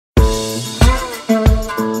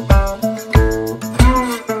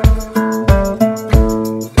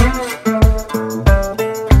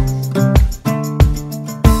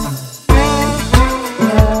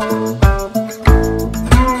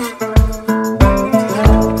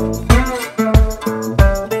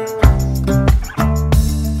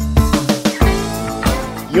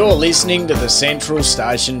listening to the Central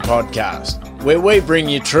Station podcast, where we bring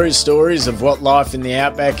you true stories of what life in the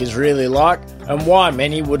outback is really like and why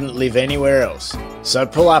many wouldn't live anywhere else. So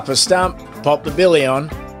pull up a stump, pop the billy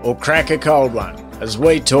on, or crack a cold one as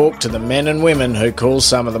we talk to the men and women who call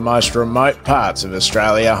some of the most remote parts of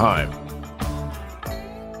Australia home.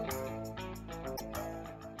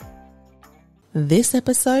 This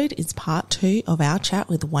episode is part 2 of our chat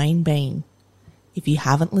with Wayne Bean. If you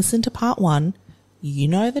haven't listened to part 1, you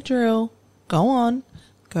know the drill. Go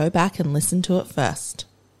back and listen to it first.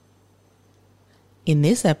 In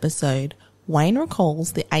this episode, Wayne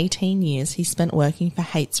recalls the 18 years he spent working for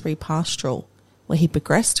Heytesbury Pastoral, where he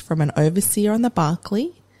progressed from an overseer on the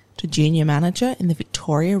Barkly to junior manager in the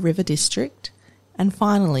Victoria River District, and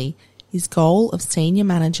finally his goal of senior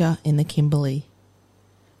manager in the Kimberley.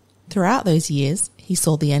 Throughout those years, he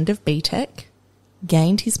saw the end of BTEC,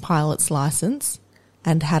 gained his pilot's licence,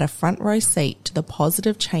 and had a front row seat to the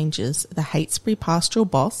positive changes the Heytesbury Pastoral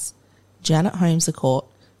boss, Janet Holmescourt,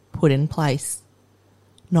 put in place.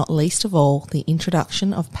 Not least of all, the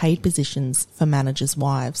introduction of paid positions for managers'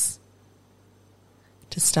 wives.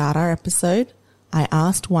 To start our episode, I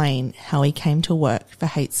asked Wayne how he came to work for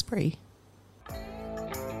Heytesbury.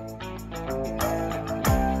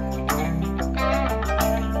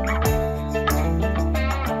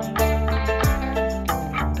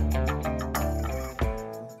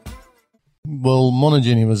 Well,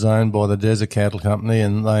 Monogeny was owned by the Desert Cattle Company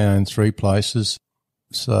and they owned 3 places.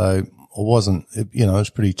 So it was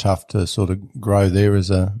pretty tough to sort of grow there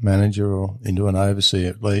as a manager or into an overseer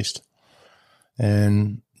at least.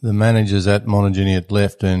 And the managers at Monogeny had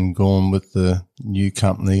left and gone with the new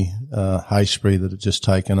company, Heytesbury, that had just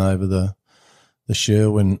taken over the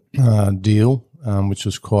Sherwin deal, which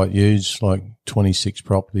was quite huge, like 26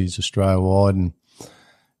 properties Australia-wide.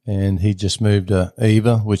 And he just moved to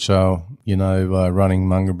Eva, which are, running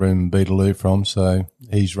Mungabroom and Beetaloo from. So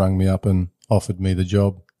he's rung me up and offered me the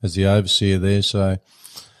job as the overseer there. So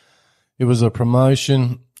it was a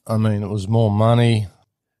promotion. I mean, it was more money.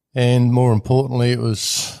 And more importantly, it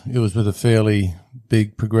was with a fairly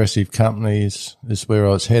big progressive company is where I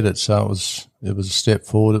was headed. So it was a step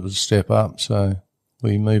forward. It was a step up. So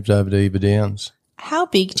we moved over to Eva Downs. How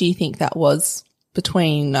big do you think that was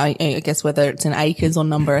between, I guess, whether it's in acres or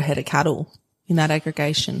number of head of cattle in that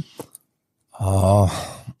aggregation?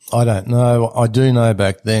 I don't know. I do know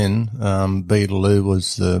back then, Beetaloo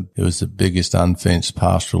was the biggest unfenced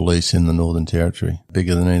pastoral lease in the Northern Territory,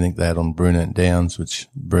 bigger than anything they had on Brunette Downs, which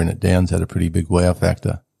Brunette Downs had a pretty big wow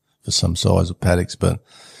factor for some size of paddocks, but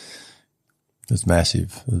it was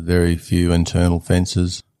massive. Very few internal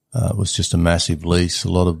fences. It was just a massive lease,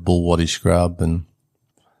 a lot of bull waddy scrub and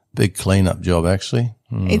big clean-up job, actually.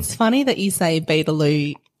 It's funny that you say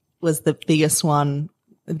Beetaloo was the biggest one,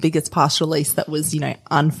 the biggest pastoral lease that was,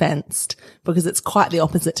 unfenced, because it's quite the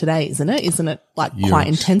opposite today, isn't it? Isn't it quite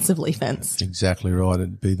intensively fenced? Exactly right.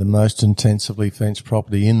 It'd be the most intensively fenced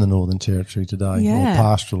property in the Northern Territory today, or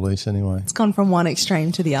pastoral lease anyway. It's gone from one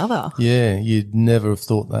extreme to the other. Yeah, you'd never have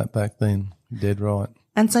thought that back then. Dead right.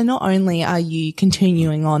 And so not only are you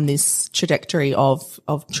continuing on this trajectory of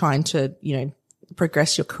trying to,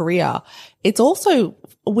 progress your career, it's also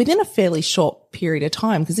within a fairly short period of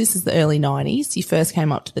time, because this is the early 90s. You first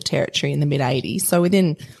came up to the Territory in the mid 80s. So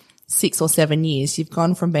within 6 or 7 years, you've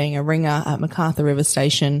gone from being a ringer at Macarthur River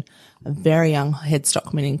Station, a very young head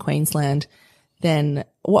stockman in Queensland. Then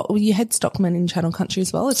what were you, head stockman in Channel Country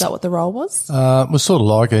as well? Is that what the role was? It was sort of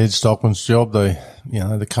like a head stockman's job.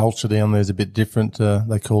 The culture down there is a bit different.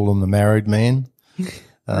 They call them the married man.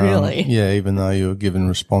 Really? Yeah, even though you were given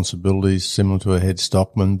responsibilities similar to a head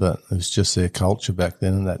stockman, but it was just their culture back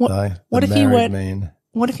then in that day. What if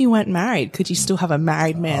you weren't married? Could you still have a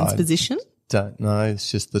married man's position? Don't know. It's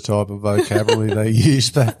just the type of vocabulary they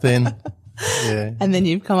used back then. Yeah. And then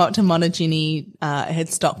you've come up to Monogeny, head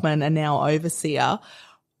stockman, and now overseer.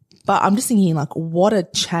 But I'm just thinking, what a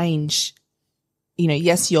change.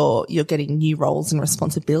 Yes, you're getting new roles and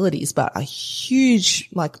responsibilities, but a huge,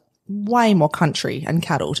 way more country and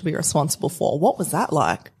cattle to be responsible for. What was that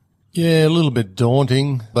like? Yeah, a little bit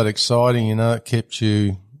daunting, but exciting. It kept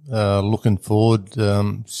you looking forward.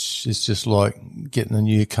 It's just like getting a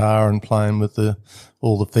new car and playing with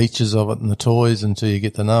all the features of it and the toys until you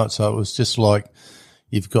get to know it. So it was just like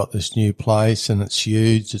you've got this new place and it's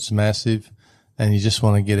huge, it's massive, and you just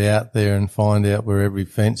want to get out there and find out where every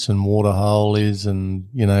fence and water hole is and,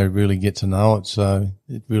 really get to know it. So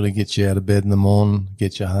it really gets you out of bed in the morning,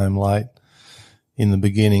 gets you home late in the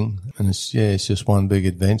beginning. And it's just one big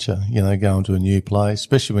adventure, going to a new place,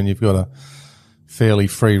 especially when you've got a fairly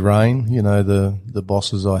free rein. The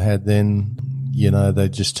bosses I had then, they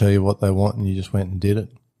just tell you what they want and you just went and did it.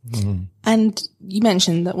 And you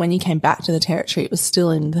mentioned that when you came back to the territory, it was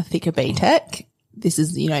still in the thick of BTEC. This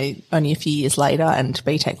is, only a few years later, and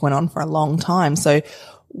BTEC went on for a long time. So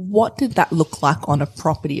what did that look like on a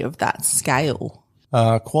property of that scale?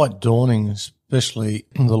 Quite daunting, especially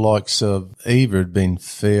the likes of Eva had been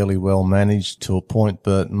fairly well managed to a point,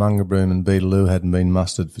 but Mungabroom and Beetaloo hadn't been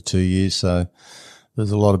mustered for 2 years. So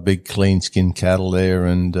there's a lot of big clean skin cattle there,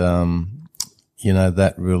 and,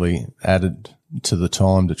 that really added to the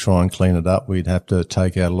time to try and clean it up. We'd have to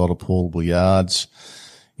take out a lot of portable yards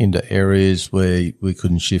into areas where we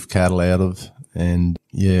couldn't shift cattle out of. And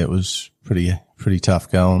it was pretty tough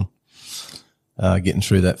going. Getting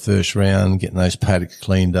through that first round, getting those paddocks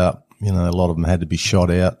cleaned up. A lot of them had to be shot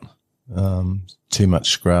out. Too much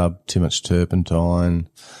scrub, too much turpentine,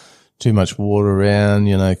 too much water around,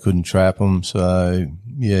 couldn't trap them. So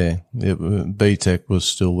BTEC was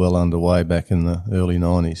still well underway back in the early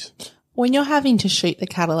 90s. When you're having to shoot the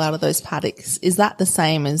cattle out of those paddocks, is that the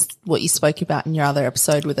same as what you spoke about in your other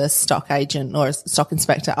episode with a stock agent or a stock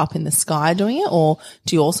inspector up in the sky doing it, or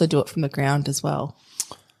do you also do it from the ground as well?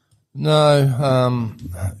 No,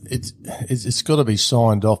 it's got to be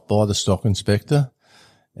signed off by the stock inspector.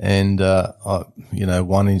 And,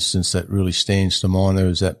 one instance that really stands to mind there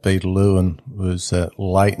was at Beetaloo, and was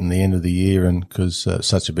late in the end of the year, and because it's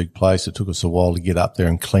such a big place, it took us a while to get up there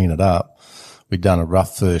and clean it up. We'd done a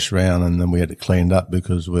rough first round, and then we had to clean it up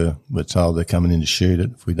because we're told they're coming in to shoot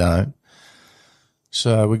it if we don't.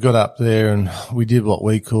 So we got up there and we did what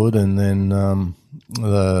we could, and then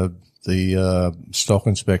the stock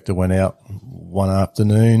inspector went out one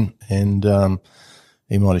afternoon, and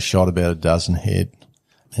he might have shot about a dozen head,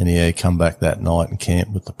 and he come back that night and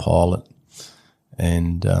camped with the pilot.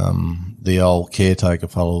 And the old caretaker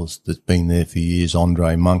fellow that's been there for years,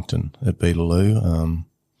 Andre Monkton at Beetaloo,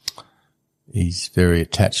 he's very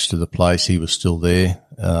attached to the place. He was still there,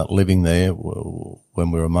 living there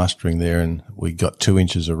when we were mustering there, and we got 2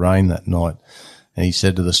 inches of rain that night. And he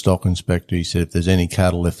said to the stock inspector, he said, if there's any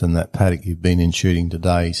cattle left in that paddock you've been in shooting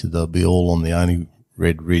today, he said, they'll be all on the only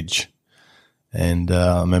red ridge. And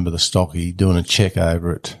I remember the stocky doing a check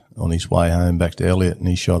over it on his way home back to Elliot, and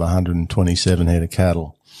he shot 127 head of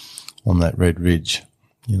cattle on that red ridge,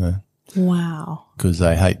 Wow. Because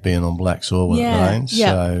they hate being on black soil when it rains.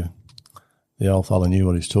 Yeah. So the old fella knew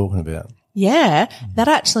what he was talking about. Yeah, that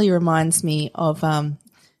actually reminds me of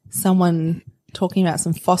someone talking about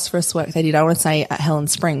some phosphorus work they did, I want to say, at Helen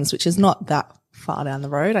Springs, which is not that far down the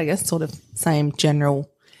road, I guess, sort of same general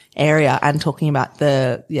area, and talking about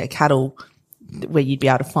the cattle where you'd be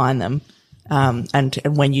able to find them and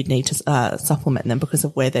when you'd need to supplement them because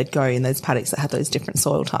of where they'd go in those paddocks that had those different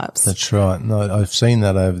soil types. That's right. No, I've seen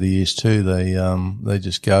that over the years too. They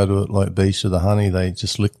just go to it like bees to the honey. They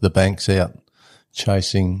just lick the banks out,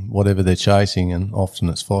 chasing whatever they're chasing, and often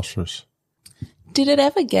it's phosphorus. Did it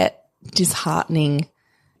ever get disheartening,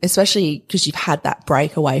 especially because you've had that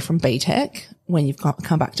break away from BTEC when you've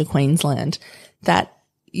come back to Queensland, that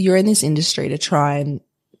you're in this industry to try and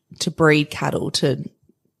to breed cattle, to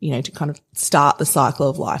kind of start the cycle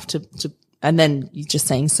of life, and then you're just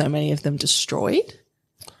seeing so many of them destroyed?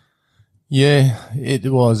 Yeah, it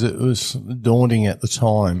was daunting at the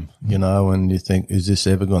time, and you think, is this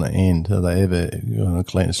ever going to end? Are they ever going to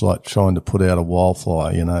clean? It's like trying to put out a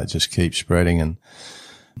wildfire, it just keeps spreading.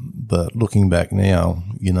 But looking back now,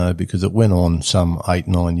 because it went on some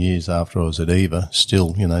 8-9 years after I was at Eva,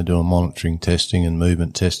 still, doing monitoring testing and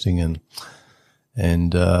movement testing, and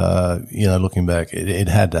looking back, it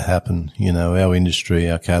had to happen. Our industry,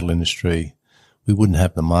 our cattle industry, we wouldn't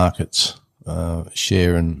have the markets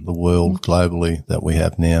share in the world globally that we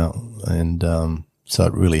have now. And so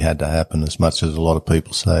it really had to happen, as much as a lot of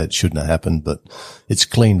people say it shouldn't have happened. But it's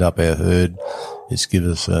cleaned up our herd. It's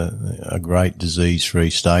given us a great disease-free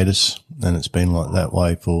status, and it's been like that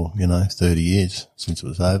way for, 30 years since it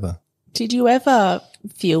was over. Did you ever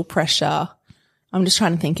feel pressure? I'm just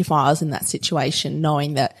trying to think, if I was in that situation,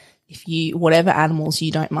 knowing that if whatever animals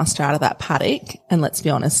you don't muster out of that paddock, and let's be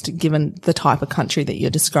honest, given the type of country that you're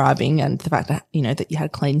describing and the fact that, that you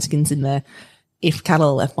had clean skins in there, if cattle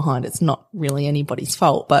are left behind, it's not really anybody's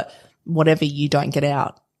fault, but whatever you don't get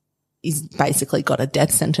out is basically got a death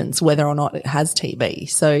sentence, whether or not it has TB.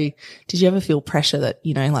 So did you ever feel pressure that,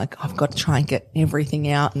 I've got to try and get everything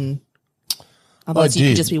out, and otherwise you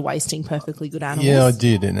could just be wasting perfectly good animals? Yeah, I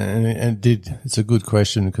did. And it did. It's a good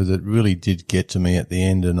question, because it really did get to me at the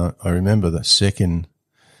end. And I remember the second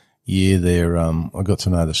year there, I got to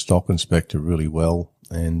know the stock inspector really well,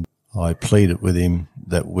 and I pleaded with him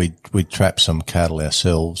that we'd trap some cattle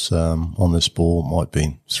ourselves, on this ball. It might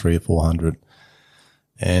be 300 or 400.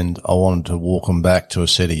 And I wanted to walk them back to a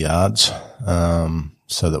set of yards,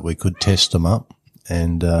 so that we could test them up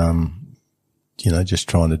and, just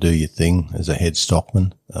trying to do your thing as a head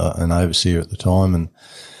stockman, an overseer at the time.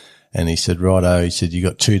 And he said, righto, he said, you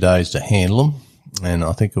got 2 days to handle them. And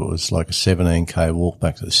I think it was like a 17K walk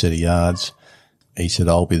back to the set of yards. He said,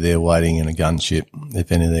 I'll be there waiting in a gunship.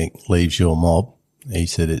 If anything leaves your mob, he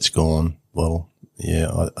said, it's gone. Well,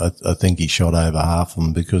 yeah, I think he shot over half of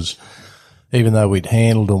them because even though we'd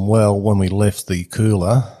handled them well, when we left the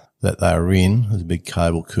cooler that they were in, it was a big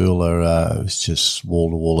cable cooler, it was just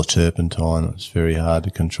wall to wall of turpentine. It was very hard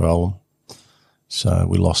to control them. So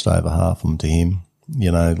we lost over half of them to him.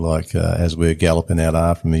 As we were galloping out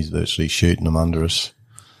after him, he's virtually shooting them under us.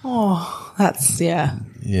 Oh, that's, yeah.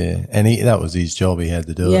 Yeah, and that was his job. He had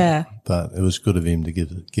to do Yeah. it. But it was good of him to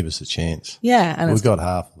give us a chance. Yeah. And we got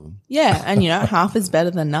half of them. Yeah, and, half is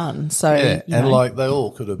better than none. So, yeah, they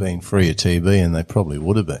all could have been free of TB, and they probably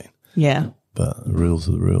would have been. Yeah. But the rules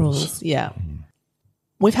are the rules. Yeah.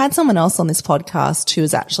 We've had someone else on this podcast who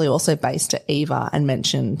is actually also based at Eva and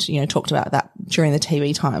mentioned, talked about that during the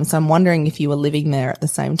TV time. So I'm wondering if you were living there at the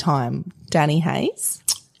same time. Danny Hayes?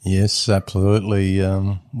 Yes, absolutely.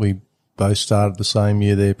 We both started the same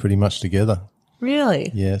year there pretty much together.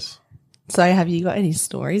 Really? Yes. So have you got any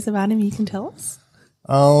stories about him you can tell us?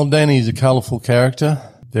 Oh, Danny's a colourful character,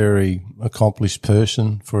 very accomplished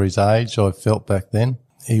person for his age, I felt back then.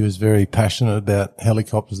 He was very passionate about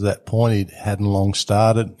helicopters at that point. He hadn't long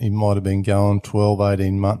started. He might have been going 12,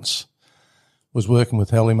 18 months. Was working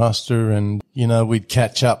with Helimuster and, we'd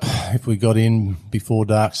catch up if we got in before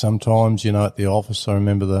dark sometimes, at the office. I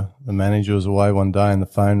remember the manager was away one day and the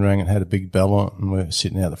phone rang and had a big bell on it and we were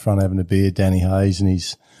sitting out the front having a beer, Danny Hayes and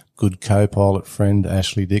his good co-pilot friend,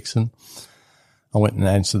 Ashley Dixon. I went and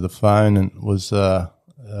answered the phone and it was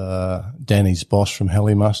Danny's boss from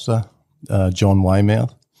Helimuster, John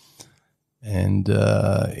Weymouth, and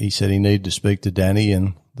he said he needed to speak to Danny,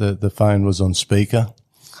 and the phone was on speaker,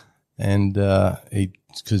 and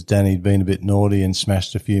because Danny had been a bit naughty and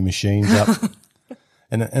smashed a few machines up,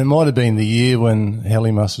 and it might have been the year when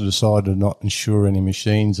Helimuster decided to not insure any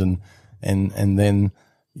machines, and then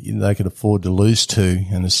they could afford to lose 2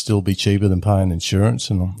 and it'd still be cheaper than paying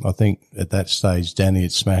insurance, and I think at that stage Danny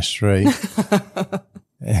had smashed 3.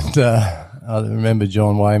 And I remember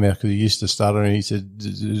John Weymouth, because he used to stutter, and he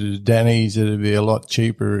said, Danny, he said it'd be a lot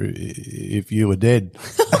cheaper if you were dead.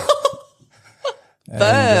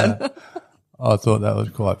 Burn. I thought that was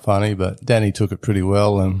quite funny, but Danny took it pretty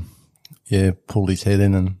well and, pulled his head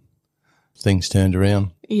in and things turned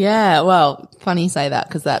around. Yeah, well, funny you say that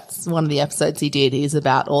because that's one of the episodes he did is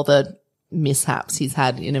about all the mishaps he's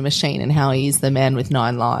had in a machine and how he's the man with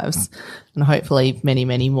 9 lives and hopefully many,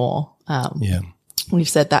 many more. Yeah. We've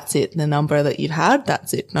said that's it. The number that you've had,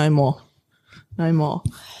 that's it. No more. No more.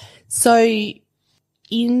 So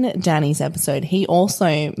in Danny's episode, he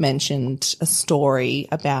also mentioned a story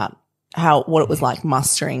about what it was like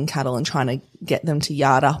mustering cattle and trying to get them to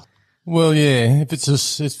yard up. Well, yeah, if it's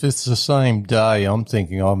the same day, I'm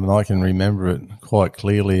thinking of, and I can remember it quite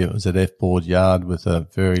clearly. It was at F-Board Yard with a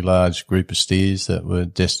very large group of steers that were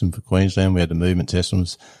destined for Queensland. We had the movement test them.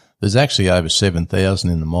 There's actually over 7,000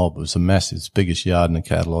 in the mob. It was a massive, it's the biggest yard in the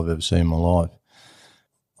cattle I've ever seen in my life.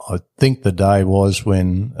 I think the day was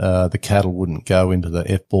when the cattle wouldn't go into the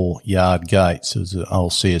F-Ball yard gates. It was an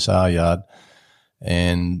old CSR yard,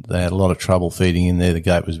 and they had a lot of trouble feeding in there. The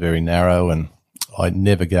gate was very narrow, and I'd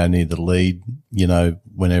never go near the lead.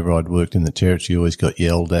 Whenever I'd worked in the territory, you always got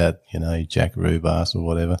yelled at, jackaroo bastard or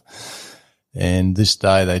whatever. And this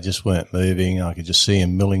day they just weren't moving. I could just see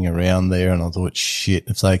them milling around there, and I thought, shit,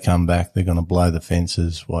 if they come back, they're going to blow the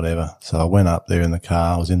fences, whatever. So I went up there in the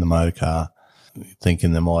car. I was in the motor car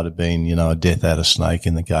thinking there might have been, a death adder snake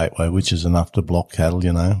in the gateway, which is enough to block cattle,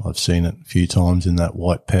 I've seen it a few times in that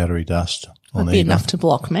white powdery dust. That'd be enough to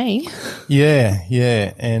block me.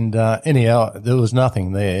 Yeah. And anyhow, there was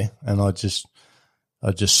nothing there, and I just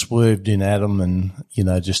swerved in at them and,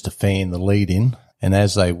 just to fan the lead in. And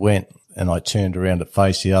as they went, and I turned around to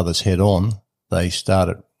face the others head on, they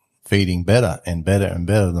started feeding better and better and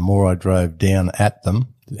better. The more I drove down at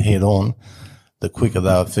them head on, the quicker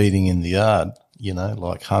they were feeding in the yard,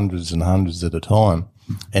 like hundreds and hundreds at a time,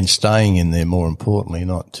 and staying in there, more importantly,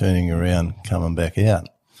 not turning around, coming back out.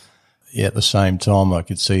 Yeah, at the same time, I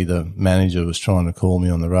could see the manager was trying to call me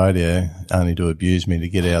on the radio only to abuse me to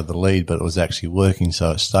get out of the lead, but it was actually working,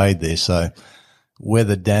 so it stayed there. So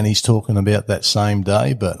whether Danny's talking about that same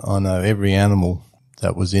day, but I know every animal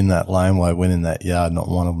that was in that laneway went in that yard, not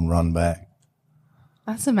one of them run back.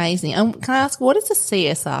 That's amazing. Can I ask, what is a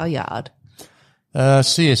CSR yard?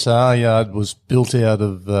 CSR yard was built out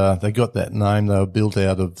of, they got that name, they were built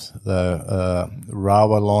out of the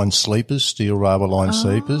railway line sleepers, steel railway line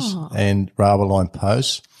sleepers and railway line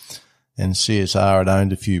posts. And CSR had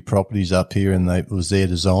owned a few properties up here and it was their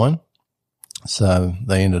design. So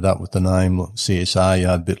they ended up with the name CSR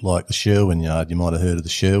yard, a bit like the Sherwin yard. You might have heard of the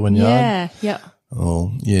Sherwin yard. Yeah.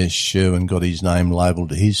 Well, yeah, Sherwin got his name labelled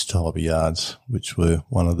to his type of yards, which were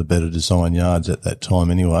one of the better design yards at that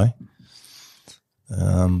time anyway.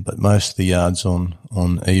 But most of the yards on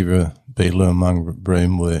either Beetaloo and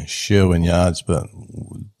Mungbroom were Sherwin yards, but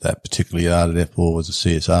that particular yard at F4 was a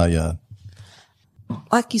CSR yard.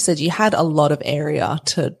 Like you said, you had a lot of area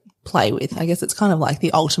to play with. I guess it's kind of like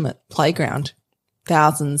the ultimate playground.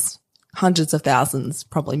 Thousands, hundreds of thousands,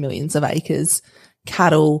 probably millions of acres,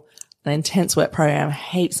 cattle, an intense wet program,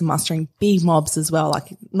 heaps of mustering, big mobs as well.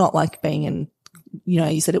 Like not like being in,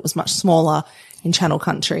 you said it was much smaller in Channel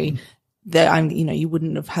Country. There, you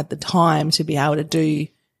wouldn't have had the time to be able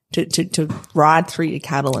to ride through your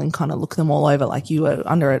cattle and kind of look them all over. Like you were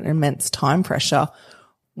under an immense time pressure.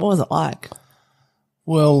 What was it like?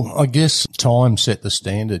 Well, I guess time set the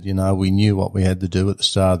standard. We knew what we had to do at the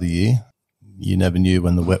start of the year. You never knew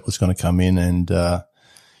when the wet was going to come in, and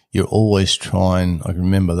you're always trying, I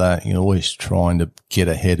remember that, you're always trying to get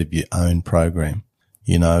ahead of your own program.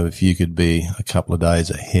 If you could be a couple of days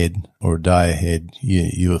ahead or a day ahead,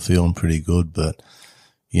 you were feeling pretty good. But,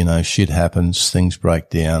 shit happens, things break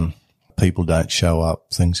down, people don't show up,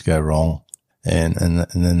 things go wrong. And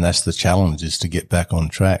then that's the challenge, is to get back on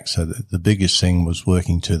track. So the biggest thing was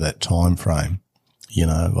working to that time frame,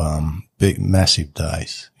 big, massive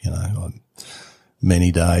days,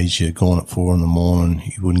 many days you're gone at 4 a.m,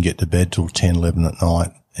 you wouldn't get to bed till 10, 11 at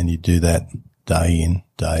night, and you do that day in,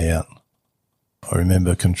 day out. I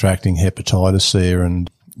remember contracting hepatitis there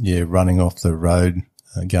and, running off the road,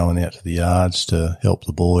 going out to the yards to help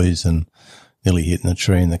the boys and nearly hitting a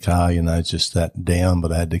tree in the car, just that down,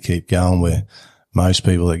 but I had to keep going, where most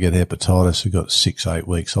people that get hepatitis have got 6-8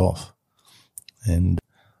 weeks off. And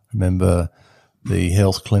I remember the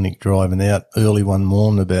health clinic driving out early one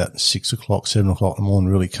morning, about 6 o'clock, 7 o'clock in the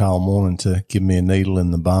morning, really cold morning, to give me a needle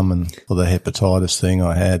in the bum and for the hepatitis thing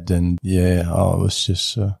I had. And it was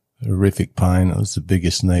just horrific pain. It was the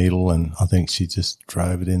biggest needle, and I think she just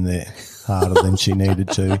drove it in there harder than she needed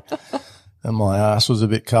to. And my ass was a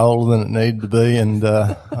bit colder than it needed to be, and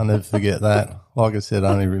I'll never forget that. Like I said,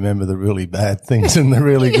 I only remember the really bad things and the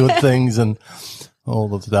really good things, and all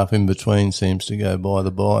the stuff in between seems to go by the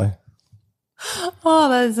by. Oh,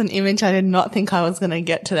 that is an image I did not think I was going to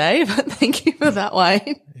get today, but thank you for that,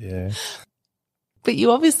 Wayne. Yeah. But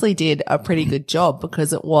you obviously did a pretty good job,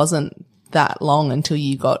 because it wasn't that long until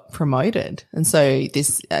you got promoted. And so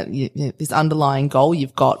this underlying goal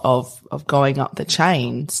you've got of going up the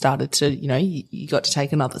chain started to, you got to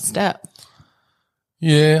take another step.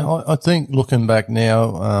 Yeah, I think looking back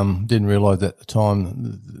now, didn't realise at the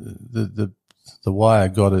time the way I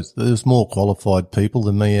got it, there's more qualified people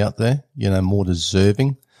than me out there, more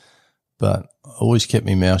deserving, but I always kept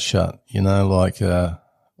my mouth shut,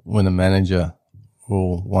 when a manager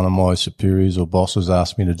or one of my superiors or bosses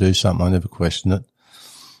asked me to do something, I never questioned it.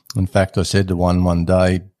 In fact, I said to one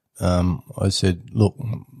day, I said, look,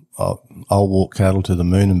 I'll walk cattle to the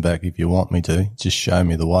moon and back if you want me to. Just show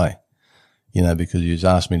me the way, because you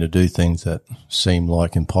asked me to do things that seemed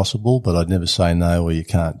like impossible, but I'd never say no, or you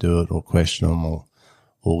can't do it, or question them,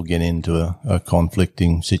 or get into a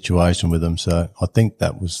conflicting situation with them. So I think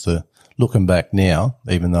that was looking back now,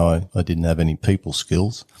 even though I didn't have any people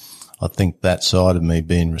skills, I think that side of me,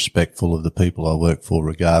 being respectful of the people I work for,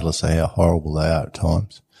 regardless of how horrible they are at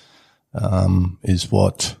times, is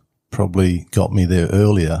what probably got me there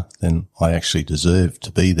earlier than I actually deserved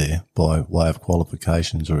to be there by way of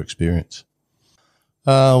qualifications or experience.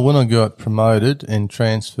 When I got promoted and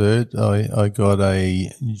transferred, I got a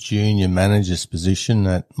junior manager's position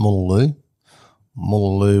at Mullaloo.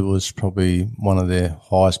 Mullaloo was probably one of their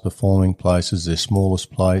highest performing places, their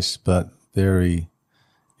smallest place, but very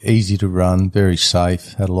easy to run, very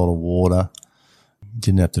safe, had a lot of water,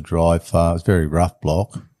 didn't have to drive far. It was a very rough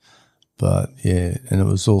block, but yeah, and it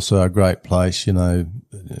was also a great place,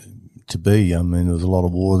 to be. I mean, there was a lot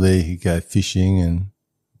of water there. You could go fishing and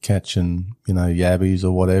catching, yabbies or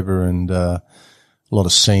whatever, and a lot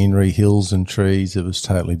of scenery, hills and trees. It was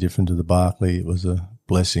totally different to the Barkly. It was a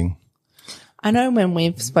blessing. I know when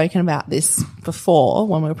we've spoken about this before,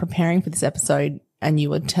 when we were preparing for this episode and you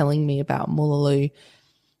were telling me about Mullaloo,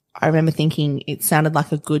 I remember thinking it sounded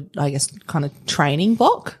like a good, I guess, kind of training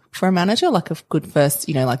block for a manager, like a good first,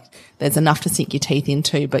 there's enough to sink your teeth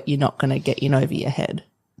into, but you're not going to get in over your head.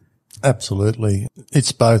 Absolutely.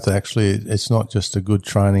 It's both, actually. It's not just a good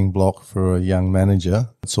training block for a young manager.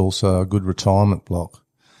 It's also a good retirement block.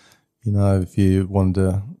 You know, if you wanted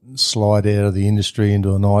to slide out of the industry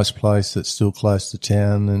into a nice place that's still close to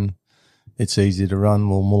town and it's easy to run,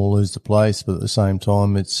 well, more lose the place, but at the same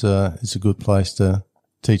time, it's a good place to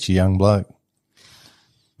teach a young bloke.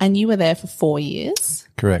 And you were there for 4 years?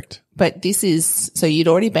 Correct. But so you'd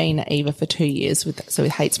already been at Eva for 2 years with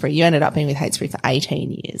Heytesbury. You ended up being with Heytesbury for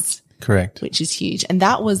 18 years. Correct. Which is huge. And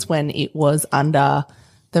that was when it was under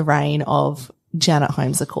the reign of Janet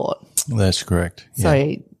Holmes-A-Court. That's correct. Yeah.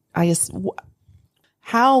 So I guess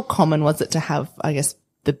how common was it to have, I guess,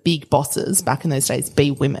 the big bosses back in those days be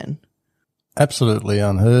women? Absolutely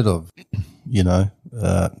unheard of. You know,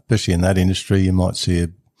 especially in that industry, you might see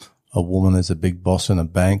a woman as a big boss in a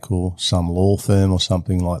bank or some law firm or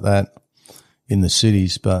something like that in the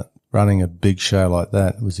cities. But running a big show like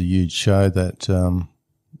that was a huge show that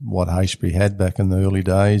what Heytesbury had back in the early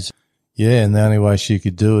days. Yeah, and the only way she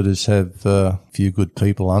could do it is have a few good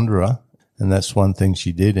people under her. And that's one thing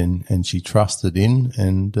she did, and she trusted in,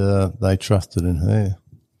 and they trusted in her.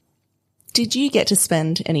 Did you get to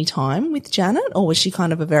spend any time with Janet, or was she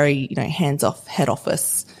kind of a very, hands-off head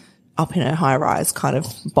office, up in her high-rise kind of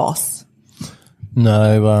boss?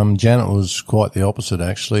 No, Janet was quite the opposite,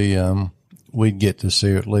 actually. We'd get to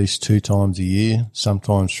see her at least 2 times a year,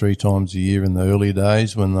 sometimes 3 times a year in the early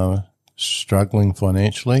days when they were struggling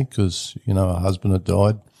financially because, her husband had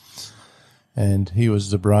died. And he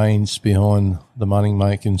was the brains behind the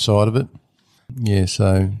money-making side of it. Yeah,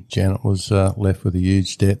 so Janet was left with a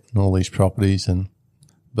huge debt and all these properties.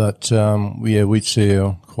 But we'd see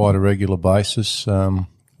her quite a regular basis.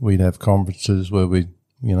 We'd have conferences where we'd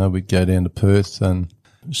go down to Perth and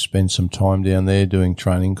spend some time down there doing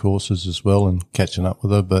training courses as well and catching up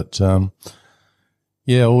with her. But,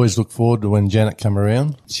 I always look forward to when Janet come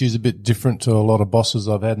around. She's a bit different to a lot of bosses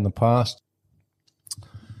I've had in the past.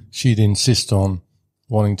 She'd insist on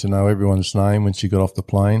wanting to know everyone's name when she got off the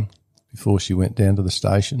plane before she went down to the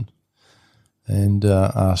station, and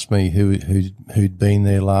asked me who'd been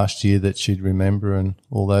there last year that she'd remember and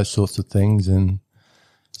all those sorts of things. And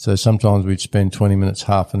so sometimes we'd spend 20 minutes,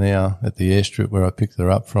 half an hour at the airstrip where I picked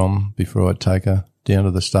her up from before I'd take her down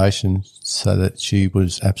to the station so that she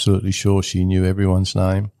was absolutely sure she knew everyone's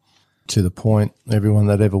name. To the point, everyone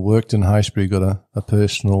that ever worked in Heytesbury got a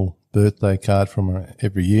personal birthday card from her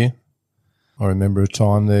every year. I remember a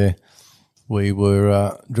time there we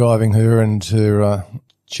were driving her and her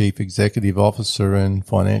chief executive officer and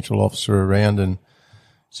financial officer around, and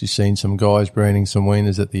she's seen some guys branding some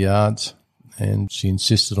wieners at the yards, and she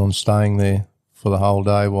insisted on staying there for the whole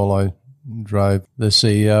day while I drove the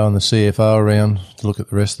CEO and the CFO around to look at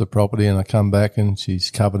the rest of the property. And I come back and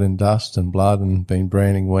she's covered in dust and blood and been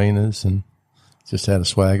branding wieners and just had a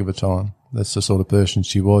swag of a time. That's the sort of person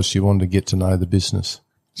she was. She wanted to get to know the business.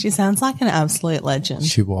 She sounds like an absolute legend.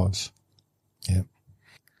 She was. Yeah.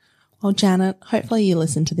 Well, Janet, hopefully you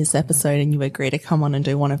listen to this episode and you agree to come on and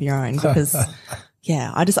do one of your own because,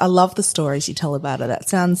 I love the stories you tell about it. That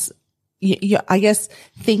sounds, I guess,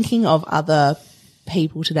 thinking of other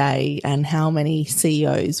people today and how many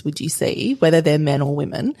CEOs would you see, whether they're men or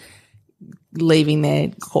women, leaving their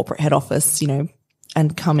corporate head office,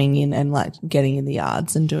 and coming in and getting in the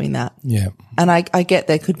yards and doing that. Yeah. And I get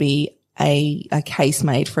there could be a case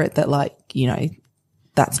made for it that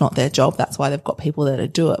that's not their job. That's why they've got people there to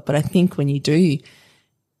do it. But I think when you do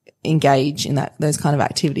engage in those kind of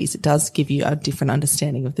activities, it does give you a different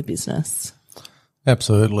understanding of the business.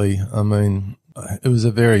 Absolutely. I mean, it was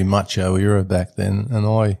a very macho era back then, and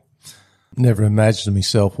I never imagined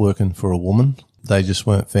myself working for a woman. They just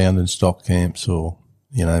weren't found in stock camps or,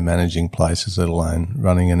 managing places, let alone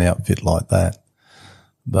running an outfit like that.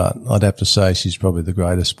 But I'd have to say she's probably the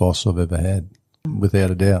greatest boss I've ever had,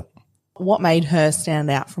 without a doubt. What made her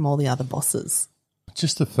stand out from all the other bosses?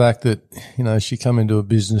 Just the fact that, she come into a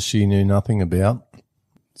business she knew nothing about.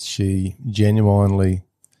 She genuinely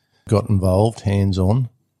got involved, hands-on,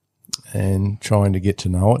 and trying to get to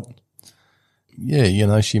know it.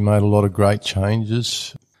 Yeah, she made a lot of great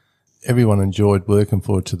changes. Everyone enjoyed working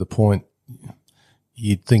for her to the point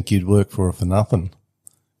you'd think you'd work for her for nothing.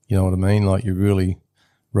 You know what I mean? Like you really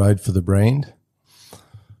rode for the brand,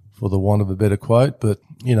 for the want of a better quote. But,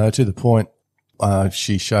 to the point,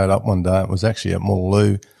 she showed up one day. It was actually at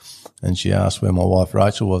Mooloo, and she asked where my wife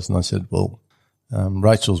Rachel was. And I said, well,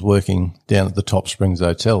 Rachel's working down at the Top Springs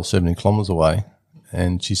Hotel, 70 kilometres away.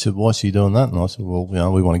 And she said, why is she doing that? And I said, well,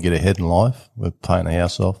 we want to get ahead in life. We're paying a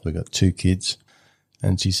house off. We've got 2 kids.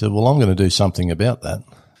 And she said, well, I'm going to do something about that.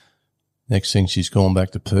 Next thing, she's gone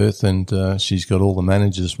back to Perth, and she's got all the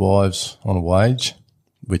managers' wives on a wage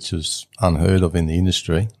which was unheard of in the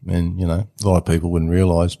industry. And, you know, a lot of people wouldn't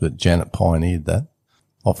realise, but Janet pioneered that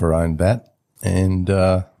off her own bat and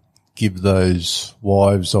give those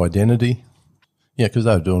wives identity. Yeah, because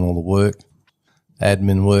they were doing all the work,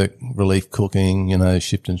 admin work, relief cooking, you know,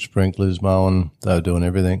 shifting sprinklers, mowing. They were doing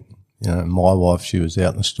everything. You know, my wife, she was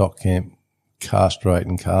out in the stock camp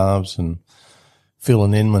castrating calves and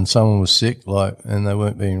filling in when someone was sick, and they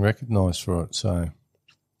weren't being recognised for it. So,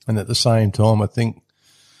 and at the same time, I think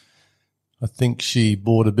she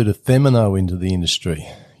brought a bit of femino into the industry.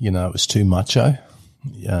 You know, it was too macho,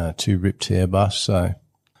 too ripped hair bust. So,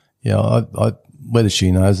 yeah, I whether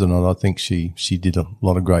she knows or not, I think she did a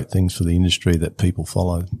lot of great things for the industry that people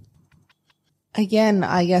followed. Again,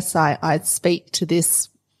 I guess I'd speak to this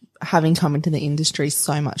having come into the industry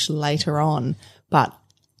so much later on, but,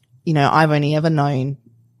 you know, I've only ever known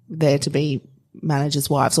there to be managers'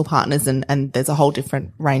 wives or partners, and there's a whole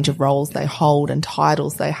different range of roles they hold and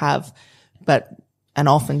titles they have,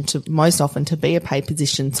 most often to be a paid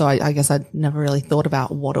position. So I guess I'd never really thought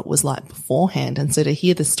about what it was like beforehand. And so to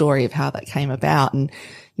hear the story of how that came about, and,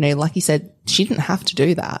 you know, like you said, she didn't have to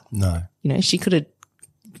do that. No. You know, she could have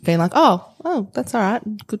been like, oh, that's all right.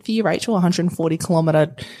 Good for you, Rachel.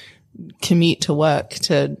 140-kilometre commute to work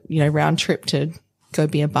to, you know, round trip to go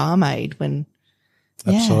be a barmaid when.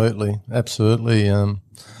 Yeah. Absolutely.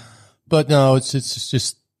 But no, it's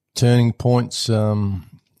just turning points,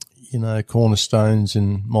 you know, cornerstones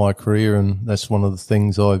in my career. And that's one of the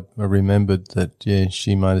things I remembered that, yeah,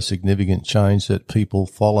 she made a significant change that people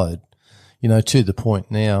followed, you know, to the point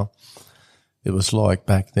now. It was like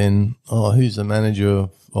back then, who's the manager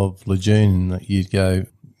of Lejeune? You'd go,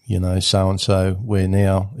 you know, so-and-so, where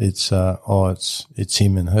now it's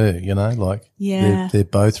him and her, you know, like they're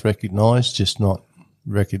both recognised, just not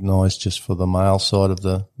recognised just for the male side of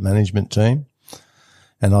the management team.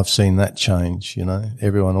 And I've seen that change, you know.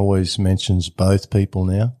 Everyone always mentions both people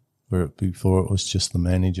now, where before it was just the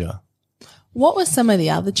manager. What were some of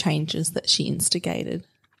the other changes that she instigated?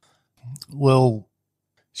 Well,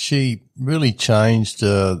 she really changed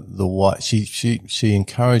the way she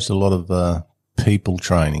encouraged a lot of people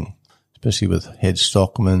training, especially with head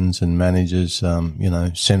stockmans and managers. You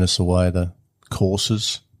know, sent us away to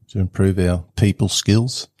courses to improve our people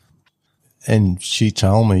skills. And she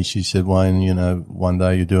told me, she said, Wayne, you know, one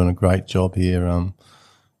day you're doing a great job here.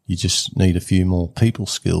 You just need a few more people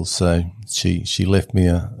skills. So she left me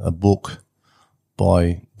a book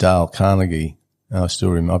by Dale Carnegie. And I still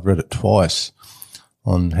remember, I've read it twice,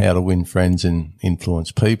 on how to win friends and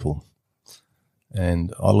influence people.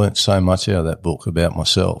 And I learnt so much out of that book about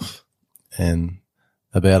myself and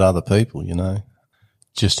about other people, you know,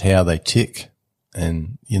 just how they tick.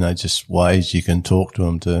 And, you know, just ways you can talk to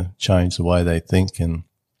them to change the way they think and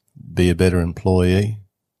be a better employee.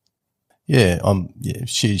 Yeah,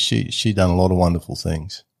 she done a lot of wonderful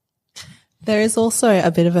things. There is also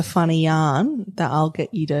a bit of a funny yarn that I'll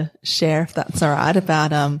get you to share, if that's all right,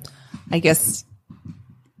 about, I guess,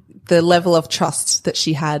 the level of trust that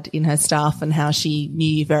she had in her staff and how she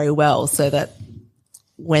knew you very well, so that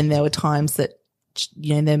when there were times that,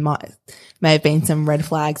 you know, there may have been some red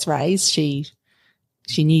flags raised, she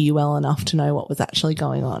knew you well enough to know what was actually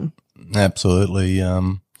going on. Absolutely.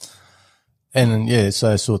 And yeah, it's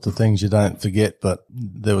those sorts of things you don't forget. But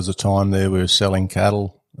there was a time there we were selling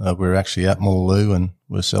cattle. We were actually at Moolaloo and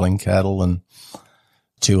we're selling cattle, and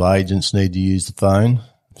two agents need to use the phone.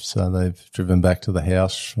 So they've driven back to the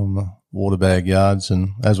house from the Waterbag Yards. And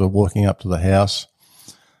as we're walking up to the house,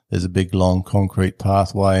 there's a big long concrete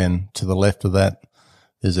pathway, and to the left of that,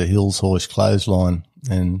 there's a Hills Hoist clothesline.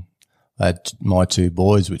 And I had my two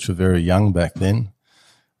boys, which were very young back then.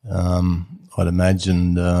 I'd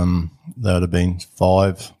imagined they would have been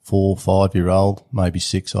 5-year-old, maybe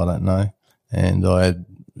 6, I don't know. And I had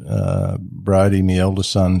Brody, my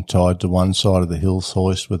eldest son, tied to one side of the Hills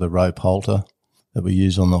Hoist with a rope halter that we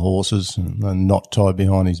use on the horses, and a knot tied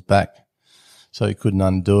behind his back so he couldn't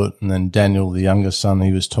undo it. And then Daniel, the youngest son,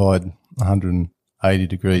 he was tied 180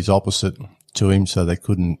 degrees opposite to him so they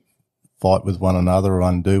couldn't fight with one another or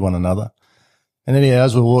undo one another. And anyhow,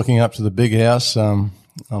 as we're walking up to the big house, I'm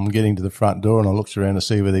getting to the front door and I looked around to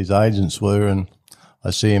see where these agents were, and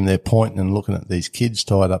I see him there pointing and looking at these kids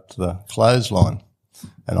tied up to the clothesline.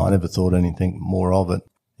 And I never thought anything more of it.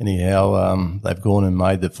 Anyhow, they've gone and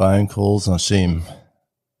made the phone calls, and I see him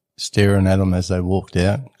staring at them as they walked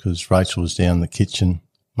out, because Rachel was down in the kitchen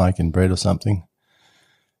making bread or something.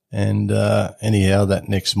 And anyhow, that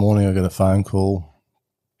next morning I got a phone call.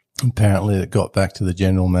 Apparently it got back to the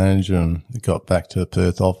general manager, and it got back to the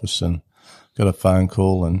Perth office, and got a phone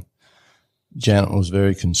call, and Janet was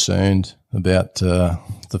very concerned about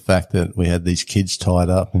the fact that we had these kids tied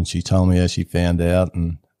up, and she told me how she found out,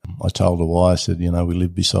 and I told her why. I said, we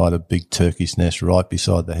live beside a big turkey's nest right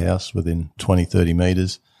beside the house within 20, 30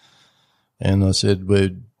 metres. And I said,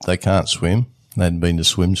 they can't swim. They hadn't been to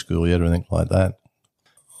swim school yet or anything like that.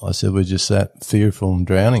 I said, we're just that fearful of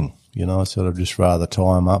drowning. I said, I'd just rather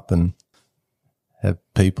tie them up and have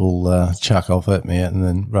people chuck off at me and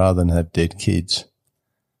then rather than have dead kids.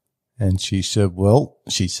 And she said,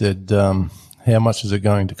 how much is it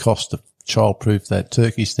going to cost to childproof that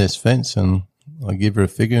turkey's nest fence? And I give her a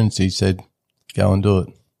figure and she said, go and do it.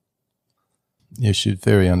 Yeah, she's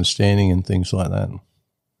very understanding and things like that.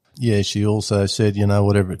 Yeah, she also said,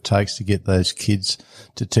 whatever it takes to get those kids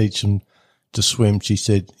to teach them to swim, she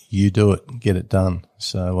said, you do it, get it done.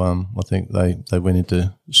 So I think they went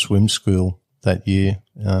into swim school that year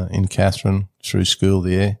in Catherine through school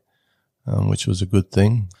there, which was a good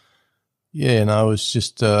thing. Yeah, no, it was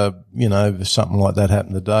just, if something like that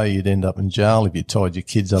happened today, you'd end up in jail if you tied your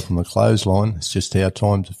kids up on the clothesline. It's just how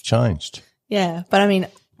times have changed. Yeah, but I mean,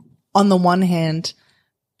 on the one hand,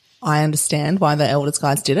 I understand why the elders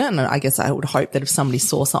guys did it, and I guess I would hope that if somebody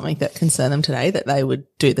saw something that concerned them today, that they would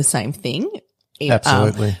do the same thing.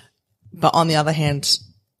 Absolutely. But on the other hand,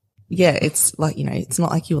 yeah, it's like, it's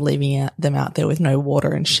not like you were leaving them out there with no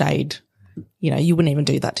water and shade. You wouldn't even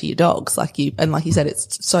do that to your dogs. Like you said,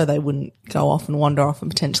 it's so they wouldn't go off and wander off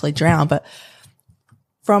and potentially drown. But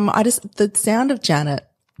the sound of Janet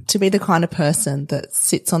to be the kind of person that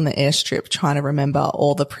sits on the airstrip trying to remember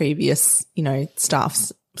all the previous,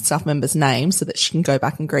 staff members' names so that she can go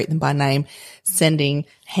back and greet them by name, sending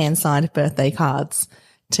hand-signed birthday cards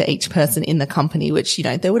to each person in the company, which,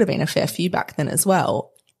 there would have been a fair few back then as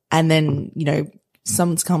well. And then,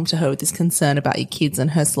 someone's come to her with this concern about your kids,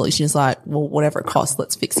 and her solution is like, well, whatever it costs,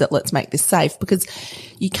 let's fix it. Let's make this safe, because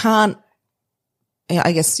you can't,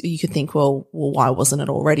 I guess you could think, well, why wasn't it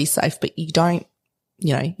already safe? But you don't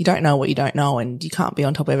know what you don't know, and you can't be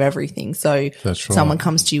on top of everything. So that's right. Someone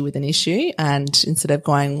comes to you with an issue, and instead of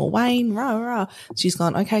going, well, Wayne, rah, rah, she's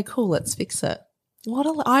gone, okay, cool, let's fix it.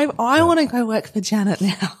 I want to go work for Janet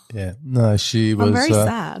now. Yeah. No, she was. I'm very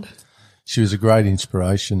sad. She was a great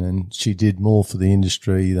inspiration, and she did more for the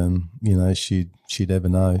industry than, she'd ever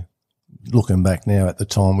know. Looking back now, at the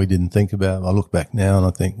time we didn't think about it. I look back now and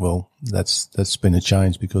I think, well, that's been a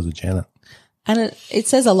change because of Janet. And it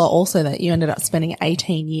says a lot also that you ended up spending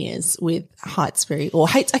 18 years with Heytesbury or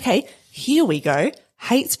okay, here we go.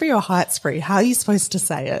 Heytesbury or Heytesbury? How are you supposed to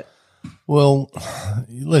say it? Well,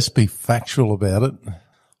 let's be factual about it.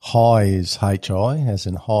 High is H-I, as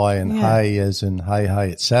in high, and hey, as in hey,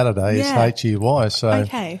 it's Saturday, is H-E-Y. So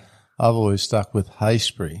okay. I've always stuck with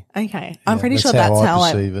Heytesbury. Okay. I'm pretty sure that's how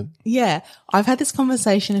I perceive it. Yeah. I've had this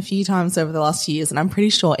conversation a few times over the last few years, and I'm pretty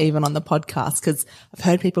sure even on the podcast, because I've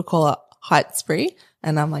heard people call it Heytesbury,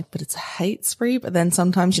 and I'm like, but it's Heytesbury. But then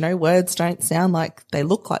sometimes, words don't sound like they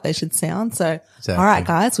look like they should sound. So, exactly. All right,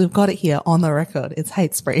 guys, we've got it here on the record. It's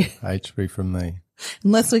Heytesbury. Heytesbury from me.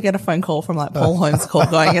 Unless we get a phone call from like Paul Holmes call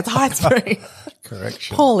going, it's Heytesbury.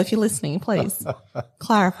 Correction. Paul, if you're listening, please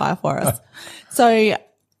clarify for us. So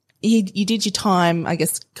you did your time, I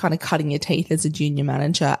guess, kind of cutting your teeth as a junior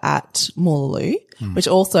manager at Moolaloo, which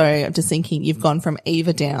also, I'm just thinking, you've gone from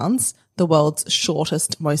Eva Downs, the world's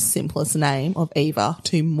shortest, most simplest name of Eva,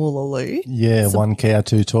 to Moolaloo. Yeah, so, 1 cow,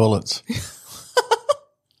 2 toilets.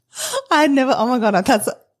 I never, oh my God,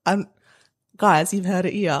 guys, you've heard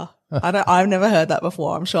it here. I've never heard that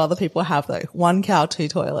before. I'm sure other people have though. 1 cow, 2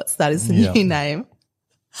 toilets. That is the new name.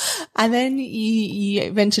 And then you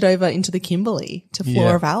ventured over into the Kimberley to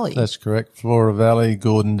Flora Valley. That's correct. Flora Valley,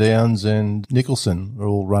 Gordon Downs and Nicholson are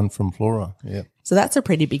all run from Flora. Yeah. So that's a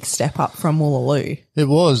pretty big step up from Moolaloo. It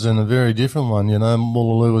was, and a very different one.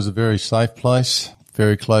 Moolaloo was a very safe place,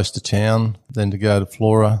 very close to town. Then to go to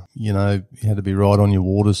Flora, you had to be right on your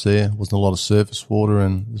waters there. There wasn't a lot of surface water,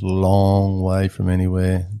 and it was a long way from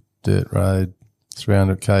anywhere. Dirt road,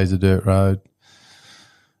 300 k's of dirt road.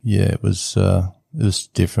 Yeah, it was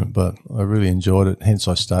different, but I really enjoyed it. Hence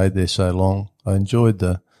I stayed there so long. I enjoyed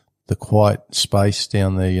the quiet space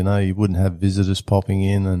down there. You wouldn't have visitors popping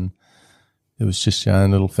in, and it was just your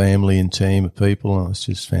own little family and team of people, and it was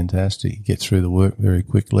just fantastic. You get through the work very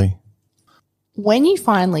quickly. When you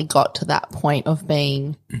finally got to that point of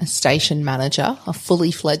being a station manager, a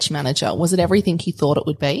fully fledged manager, was it everything you thought it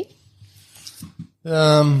would be?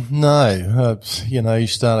 No. You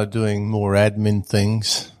started doing more admin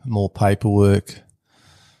things, more paperwork,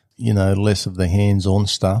 less of the hands-on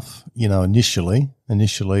stuff, initially,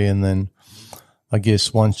 and then I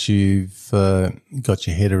guess once you've got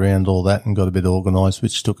your head around all that and got a bit organised,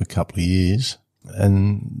 which took a couple of years,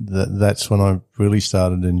 And that's when I really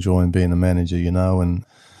started enjoying being a manager, and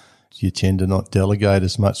you tend to not delegate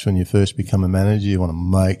as much when you first become a manager. You want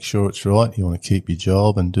to make sure it's right. You want to keep your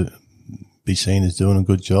job and be seen as doing a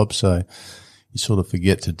good job. So you sort of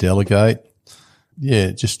forget to delegate. Yeah,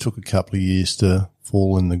 it just took a couple of years to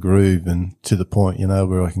fall in the groove and to the point,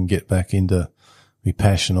 where I can get back into my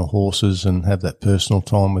passion of horses and have that personal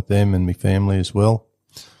time with them and my family as well,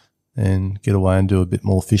 and get away and do a bit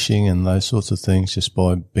more fishing and those sorts of things just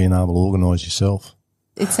by being able to organise yourself.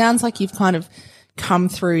 It sounds like you've kind of come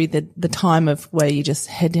through the time of where you just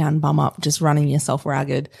head down, bum up, just running yourself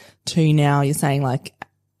ragged, to now you're saying like,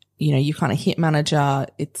 you kind of hit manager,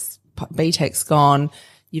 it's BTEC's gone,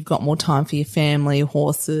 you've got more time for your family,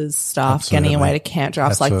 horses, stuff, Absolutely. getting away to camp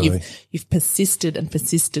drafts. Absolutely. Like you've persisted and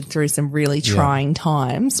persisted through some really trying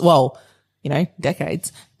times. Well,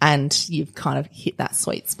 decades, and you've kind of hit that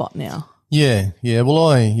sweet spot now. Yeah. Well,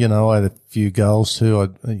 I had a few goals too.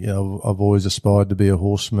 I've always aspired to be a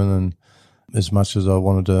horseman, and as much as I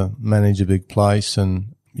wanted to manage a big place,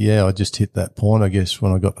 and I just hit that point, I guess,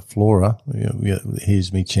 when I got to Flora.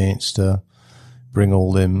 Here's me chance to bring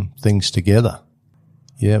all them things together.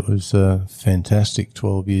 Yeah, it was a fantastic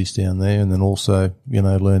 12 years down there, and then also,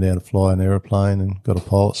 learned how to fly an aeroplane and got a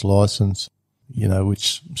pilot's license,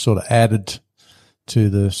 which sort of added to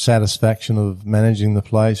the satisfaction of managing the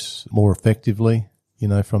place more effectively,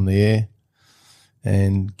 from the air,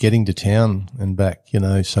 and getting to town and back,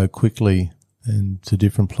 so quickly and to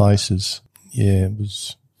different places. Yeah, it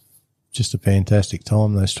was just a fantastic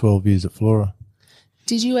time, those 12 years at Flora.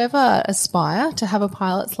 Did you ever aspire to have a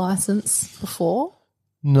pilot's license before?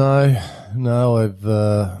 No,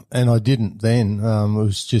 and I didn't then. It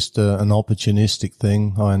was just an opportunistic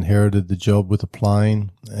thing. I inherited the job with a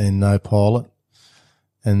plane and no pilot.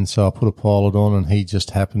 And so I put a pilot on, and he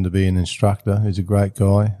just happened to be an instructor. He's a great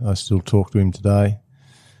guy. I still talk to him today.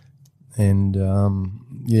 And,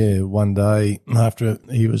 one day after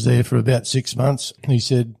he was there for about 6 months, he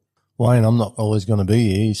said, "Wayne, I'm not always going to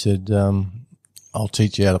be here." He said, "I'll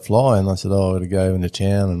teach you how to fly." And I said, "Oh, I got to go into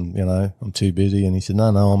town and, I'm too busy." And he said, No,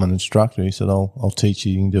 I'm an instructor. He said, I'll teach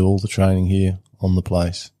you. You can do all the training here on the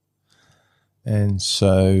place. And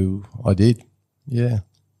so I did. Yeah.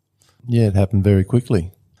 Yeah, it happened very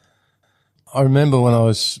quickly. I remember when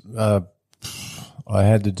I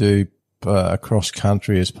had to do cross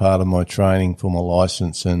country as part of my training for my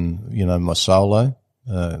license and, my solo.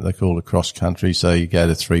 They call it cross country. So you go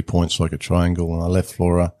to 3 points like a triangle, and I left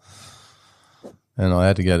Flora and I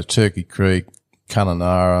had to go to Turkey Creek,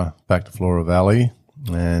 Kununurra, back to Flora Valley,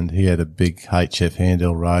 and he had a big HF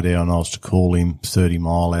handheld radio, and I was to call him 30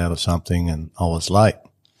 mile out or something, and I was late.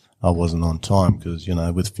 I wasn't on time because,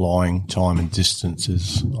 with flying, time and distance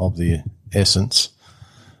is of the essence,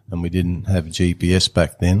 and we didn't have GPS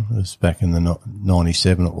back then. It was back in the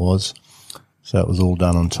 97 it was. So it was all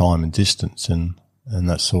done on time and distance, and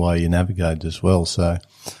that's the way you navigated as well. So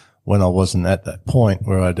when I wasn't at that point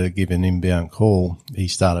where I had to give an inbound call, he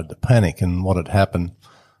started to panic, and what had happened,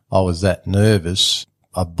 I was that nervous.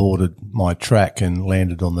 I boarded my track and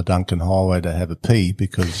landed on the Duncan Highway to have a pee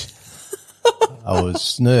because I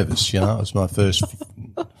was nervous, it was my first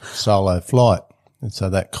solo flight. And so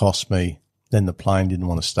that cost me. Then the plane didn't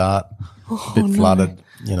want to start, a bit flooded,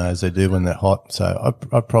 as they do when they're hot. So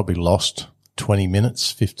I probably lost 20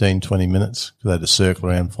 minutes, 20 minutes, because I had to circle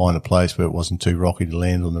around, find a place where it wasn't too rocky to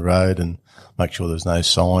land on the road and make sure there's no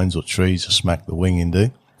signs or trees to smack the wing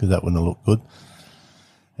into, because that wouldn't have looked good.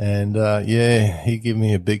 And, he gave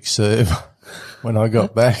me a big serve when I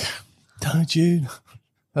got back. Don't you?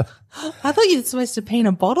 I thought you were supposed to pee in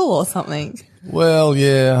a bottle or something. Well,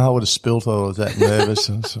 yeah, I would have spilt. I was that nervous.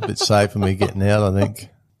 It was a bit safe for me getting out, I think.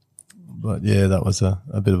 But, yeah, that was a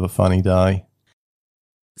bit of a funny day.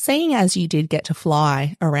 Seeing as you did get to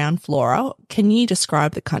fly around Flora, can you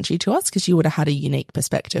describe the country to us? Because you would have had a unique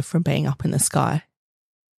perspective from being up in the sky.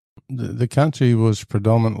 The country was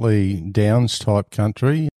predominantly downs type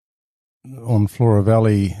country. On Flora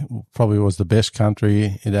Valley probably was the best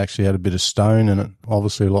country. It actually had a bit of stone in it,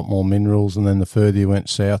 obviously a lot more minerals. And then the further you went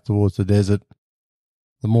south towards the desert,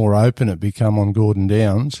 the more open it became on Gordon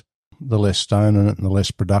Downs, the less stone in it and the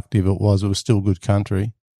less productive it was. It was still good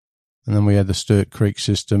country. And then we had the Sturt Creek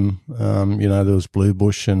system. There was blue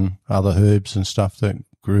bush and other herbs and stuff that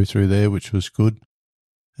grew through there, which was good.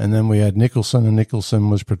 And then we had Nicholson, and Nicholson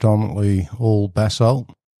was predominantly all basalt.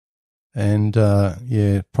 And,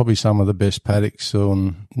 probably some of the best paddocks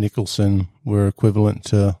on Nicholson were equivalent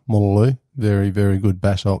to Mullaloo. Very, very good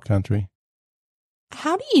basalt country.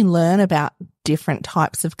 How do you learn about different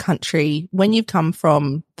types of country when you've come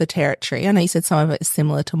from the territory? I know you said some of it is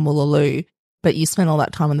similar to Mullaloo. but you spent all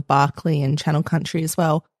that time in the Barkly and Channel Country as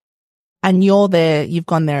well. And you've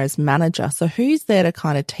gone there as manager. So who's there to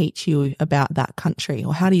kind of teach you about that country,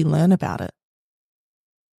 or how do you learn about it?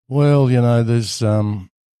 Well, there's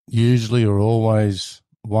usually or always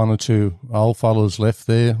one or two old fellas left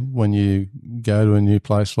there when you go to a new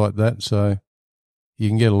place like that. So you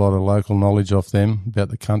can get a lot of local knowledge off them about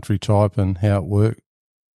the country type and how it works.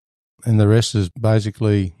 And the rest is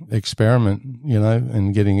basically experiment,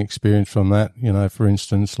 and getting experience from that. For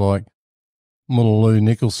instance, like Mullaloo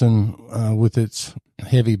Nicholson, with its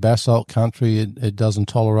heavy basalt country, it doesn't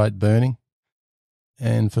tolerate burning.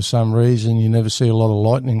 And for some reason, you never see a lot of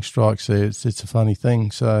lightning strikes there. It's a funny thing.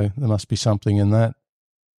 So there must be something in that.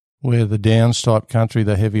 Where the Downs type country,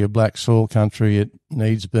 the heavier black soil country, it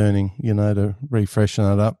needs burning, to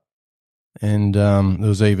refreshen it up. And there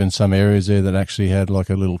was even some areas there that actually had like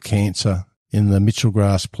a little cancer in the Mitchell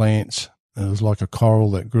grass plants. It was like a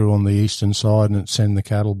coral that grew on the eastern side and it sent the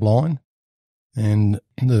cattle blind. And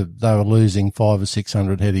they were losing 500 or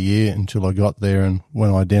 600 head a year until I got there. And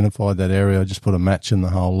when I identified that area, I just put a match in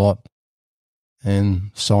the whole lot.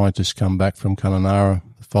 And scientists come back from Kununurra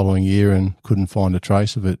the following year and couldn't find a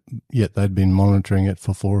trace of it, yet they'd been monitoring it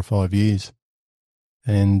for 4 or 5 years.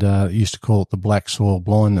 And used to call it the black soil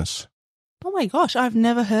blindness. Oh my gosh, I've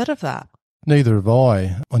never heard of that. Neither have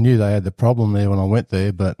I. I knew they had the problem there when I went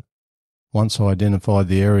there, but once I identified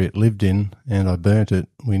the area it lived in and I burnt it,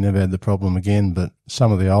 we never had the problem again. But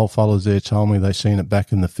some of the old fellas there told me they seen it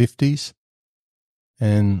back in the 50s,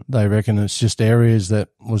 and they reckon it's just areas that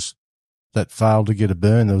failed to get a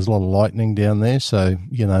burn. There was a lot of lightning down there, so,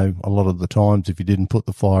 a lot of the times if you didn't put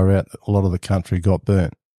the fire out, a lot of the country got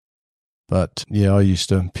burnt. But, yeah, I used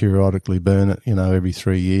to periodically burn it, every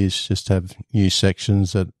 3 years, just have new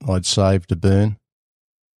sections that I'd save to burn.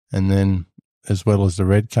 And then, as well as the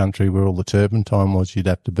red country where all the turpentine was, you'd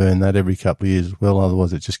have to burn that every couple of years as well,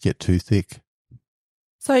 otherwise it'd just get too thick.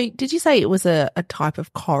 So did you say it was a type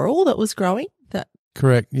of coral that was growing?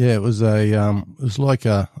 Correct, yeah, it was like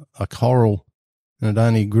a coral, and it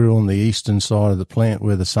only grew on the eastern side of the plant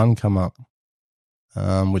where the sun come up,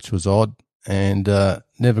 which was odd. And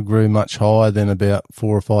never grew much higher than about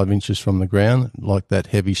 4 or 5 inches from the ground, like that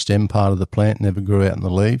heavy stem part of the plant never grew out in the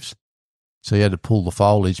leaves. So you had to pull the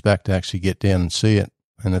foliage back to actually get down and see it.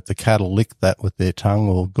 And if the cattle licked that with their tongue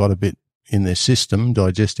or got a bit in their system,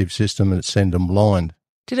 digestive system, it'd send them blind.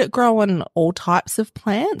 Did it grow on all types of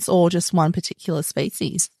plants or just one particular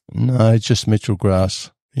species? No, just Mitchell grass,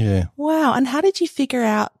 yeah. Wow, and how did you figure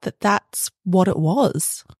out that that's what it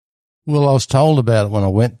was? Well, I was told about it when I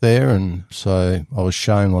went there, and so I was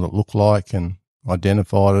shown what it looked like and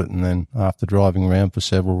identified it. And then after driving around for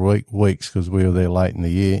several weeks, because we were there late in the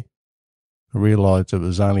year, I realised it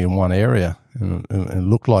was only in one area, and it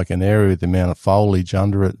looked like an area with the amount of foliage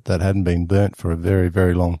under it that hadn't been burnt for a very,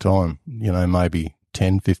 very long time, maybe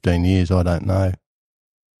 10, 15 years, I don't know.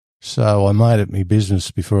 So I made it my business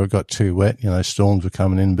before it got too wet. Storms were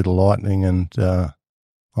coming in, a bit of lightning, and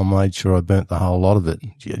I made sure I burnt the whole lot of it,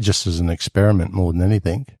 just as an experiment more than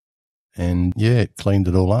anything. And, yeah, it cleaned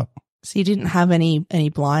it all up. So you didn't have any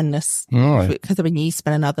blindness? No. Because, you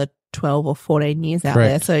spent another 12 or 14 years out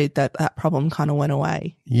Correct. there, so that problem kind of went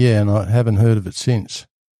away. Yeah, and I haven't heard of it since.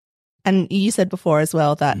 And you said before as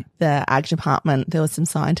well that the Ag Department, there were some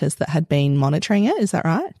scientists that had been monitoring it. Is that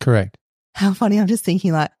right? Correct. How funny. I'm just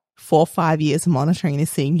thinking 4 or 5 years of monitoring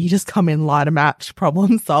this thing, you just come in, light a match,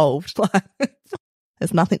 problem solved.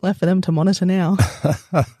 There's nothing left for them to monitor now.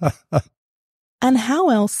 And how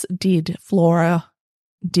else did flora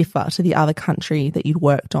differ to the other country that you'd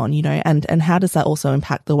worked on, and how does that also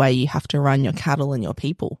impact the way you have to run your cattle and your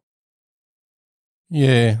people?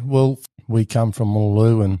 Yeah, well, we come from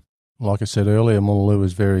Mullaloo, and like I said earlier, Mullaloo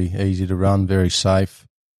was very easy to run, very safe.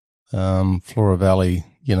 Flora Valley,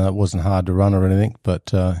 it wasn't hard to run or anything,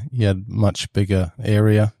 but you had much bigger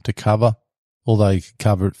area to cover, although you could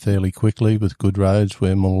cover it fairly quickly with good roads,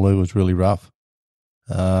 where Mullaloo was really rough.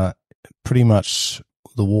 Pretty much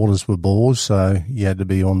the waters were bores, so you had to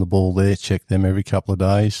be on the ball there, check them every couple of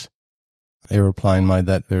days. Aeroplane made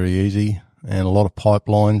that very easy, and a lot of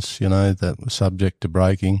pipelines, that were subject to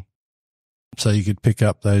breaking. So you could pick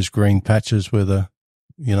up those green patches where the,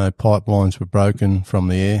 pipelines were broken from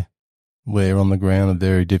the air, where on the ground are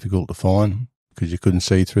very difficult to find because you couldn't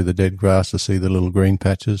see through the dead grass to see the little green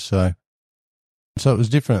patches. So it was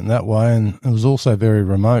different in that way, and it was also very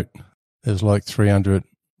remote. There's like 300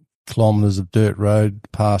 kilometres of dirt road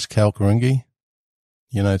past Kalkaringi,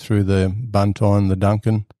 through the Buntine, the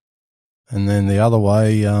Duncan. And then the other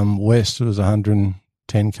way, west, it was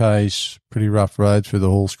 110 k's, pretty rough road through the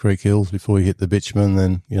Halls Creek Hills before you hit the bitumen,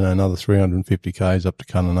 then, another 350 k's up to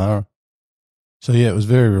Kununurra. So, yeah, it was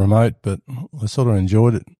very remote, but I sort of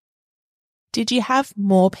enjoyed it. Did you have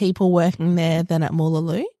more people working there than at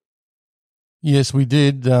Moolaloo? Yes, we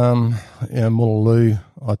did. Moolaloo,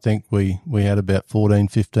 I think we had about 14,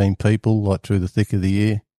 15 people, like through the thick of the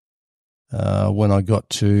year. When I got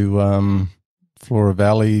to Flora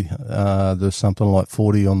Valley, there's something like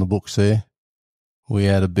 40 on the books there. We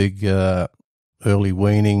had a big early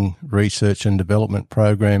weaning research and development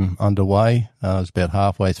program underway. It was about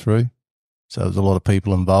halfway through. So there was a lot of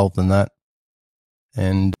people involved in that.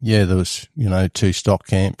 And, yeah, there was, 2 stock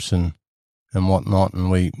camps and whatnot,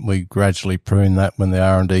 and we gradually pruned that. When the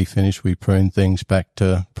R&D finished, we pruned things back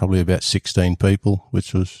to probably about 16 people,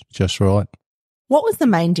 which was just right. What was the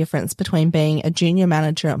main difference between being a junior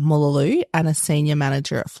manager at Moolaloo and a senior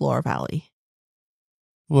manager at Flora Valley?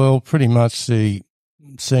 Well, pretty much the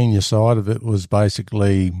senior side of it was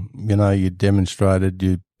basically, you demonstrated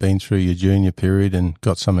you'd been through your junior period and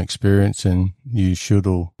got some experience, and you should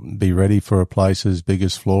all be ready for a place as big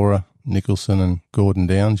as Flora, Nicholson and Gordon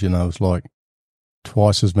Downs. It was like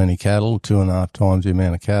twice as many cattle, 2.5 times the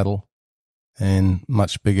amount of cattle, and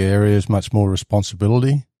much bigger areas, much more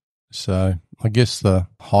responsibility. So I guess the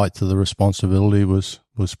height of the responsibility was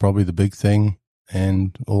probably the big thing,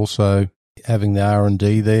 and also having the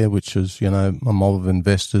R&D there, which is, a mob of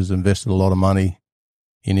investors invested a lot of money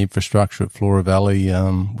in infrastructure at Flora Valley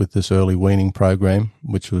with this early weaning program,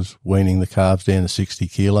 which was weaning the calves down to 60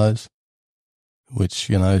 kilos, which,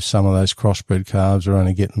 some of those crossbred calves are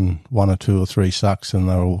only getting 1 or 2 or 3 sucks and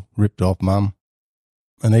they're all ripped off mum.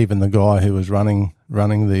 And even the guy who was running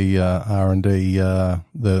the R&D,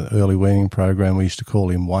 the early weaning program, we used to call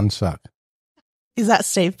him One Suck. Is that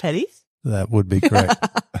Steve Petty? That would be correct.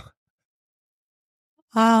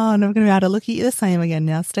 I'm never going to be able to look at you the same again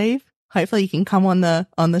now, Steve. Hopefully you can come on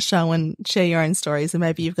the show and share your own stories, and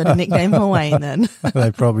maybe you've got a nickname for Wayne then.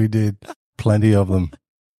 They probably did. Plenty of them.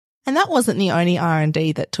 And that wasn't the only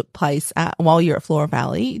R&D that took place while you're at Flora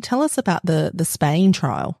Valley. Tell us about the spaying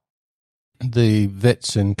trial. The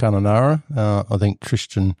vets in Kununurra, I think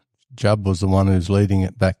Tristan Jubb was the one who was leading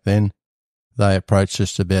it back then. They approached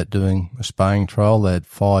us about doing a spaying trial. They had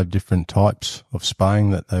 5 different types of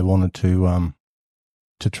spaying that they wanted to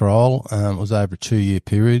trial. It was over a 2-year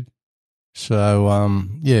period. So,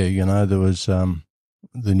 there was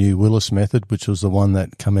the new Willis method, which was the one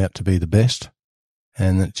that come out to be the best,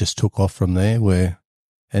 and it just took off from there.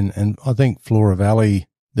 And I think Flora Valley,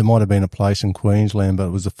 there might have been a place in Queensland, but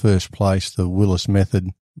it was the first place the Willis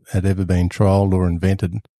method had ever been trialled or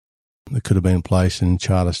invented. There could have been a place in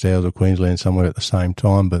Charter Owls or Queensland somewhere at the same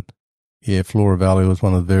time, but yeah, Flora Valley was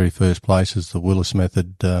one of the very first places the Willis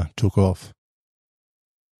method took off.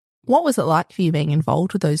 What was it like for you being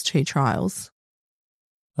involved with those 2 trials?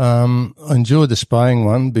 I enjoyed the spaying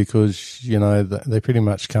one because, they pretty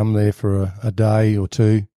much come there for a day or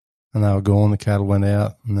 2 and they were gone. The cattle went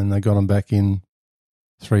out and then they got them back in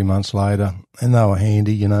 3 months later, and they were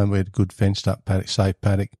handy. We had a good fenced up paddock, safe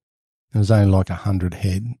paddock. There was only like 100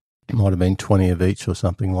 head. It might have been 20 of each or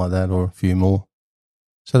something like that, or a few more.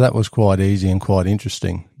 So that was quite easy and quite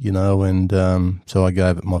interesting, and so I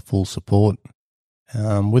gave it my full support.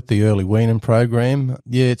 With the early weaning program,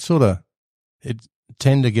 it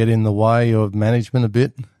tend to get in the way of management a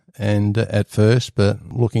bit, and at first, but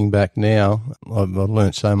looking back now, I've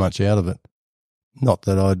learnt so much out of it. Not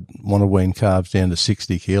that I'd want to wean calves down to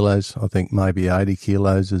 60 kilos. I think maybe 80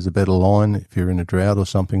 kilos is a better line if you're in a drought or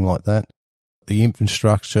something like that. The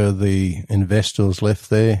infrastructure the investors left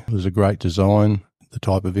there was a great design. The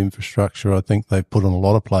type of infrastructure I think they put in a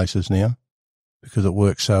lot of places now, because it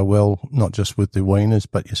works so well, not just with the weaners,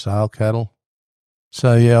 but your sale cattle.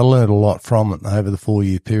 So, I learned a lot from it over the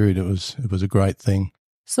 4-year period. It was a great thing.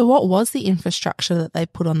 So what was the infrastructure that they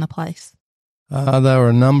put on the place? There were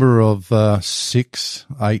a number of 6,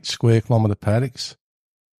 8 square kilometre paddocks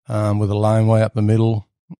with a laneway up the middle,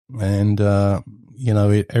 and,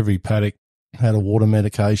 every paddock had a water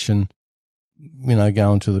medication,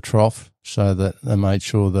 going to the trough, so that they made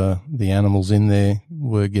sure the animals in there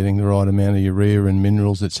were getting the right amount of urea and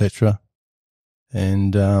minerals, etc.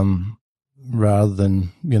 And rather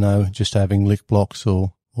than, just having lick blocks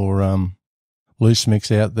or loose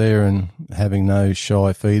mix out there and having no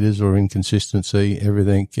shy feeders or inconsistency,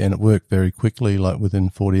 everything, and it worked very quickly, like within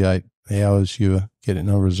 48 hours you were getting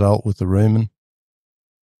a result with the rumen.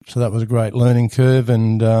 So that was a great learning curve,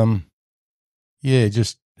 and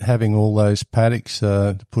just having all those paddocks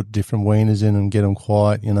to put different weaners in and get them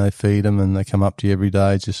quiet, feed them, and they come up to you every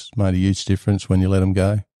day, just made a huge difference when you let them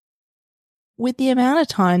go. With the amount of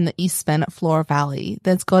time that you spent at Flora Valley,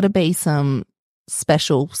 there's got to be some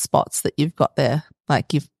special spots that you've got there,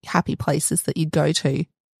 like your happy places that you'd go to.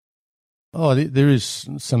 Oh, there is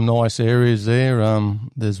some nice areas there.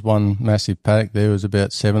 There's one massive paddock there. It was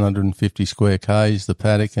about 750 square k's, the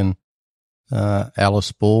paddock, and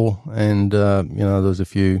Alice Ball, and there was a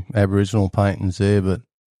few Aboriginal paintings there, but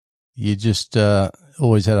you just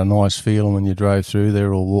always had a nice feeling when you drove through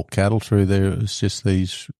there or walked cattle through there. It was just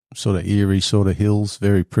these sort of eerie sort of hills,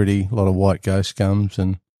 very pretty, a lot of white ghost gums,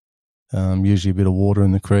 and usually a bit of water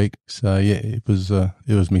in the creek. So yeah, it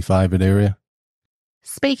was my favourite area.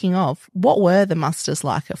 Speaking of, what were the musters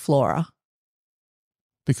like at Flora?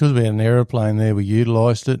 Because we had an aeroplane there, we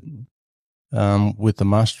utilised it with the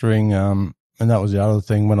mustering, and that was the other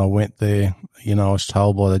thing. When I went there, I was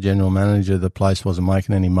told by the general manager the place wasn't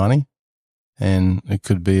making any money, and it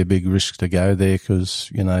could be a big risk to go there because,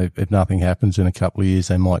 if nothing happens in a couple of years,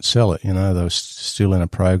 they might sell it. They were still in a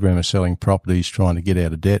program of selling properties, trying to get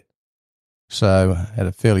out of debt. So I had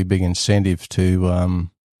a fairly big incentive to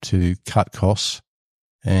cut costs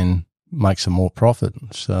and make some more profit.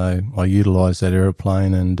 So I utilised that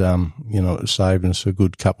aeroplane, and it saved us a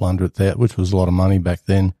good couple $100,000, which was a lot of money back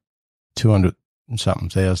then,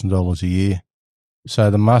 $200,000 a year.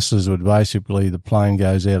 So the musters would basically, the plane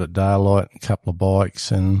goes out at daylight, a couple of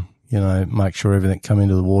bikes, and make sure everything come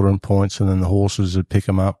into the watering points, and then the horses would pick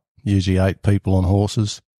them up. Usually 8 people on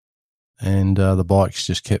horses, and the bikes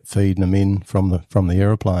just kept feeding them in from the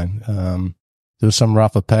aeroplane. There were some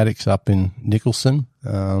rougher paddocks up in Nicholson,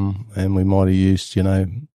 and we might have used,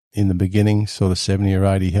 in the beginning, sort of 70 or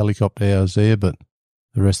 80 helicopter hours there, but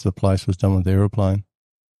the rest of the place was done with aeroplane.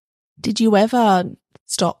 Did you ever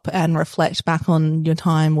stop and reflect back on your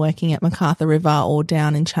time working at MacArthur River or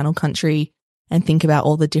down in Channel Country and think about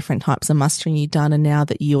all the different types of mustering you'd done, and now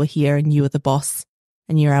that you were here and you were the boss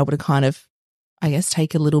and you're able to kind of, I guess,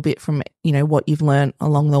 take a little bit from, what you've learned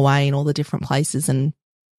along the way in all the different places and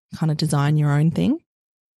kind of design your own thing?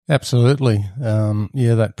 Absolutely.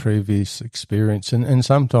 That previous experience. And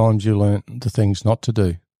sometimes you learn the things not to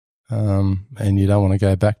do, and you don't want to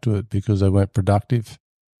go back to it because they weren't productive.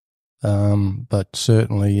 But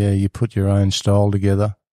certainly, you put your own style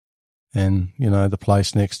together, and, the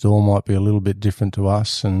place next door might be a little bit different to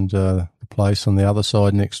us, and the place on the other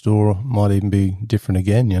side next door might even be different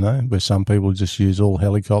again, where some people just use all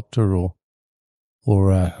helicopter or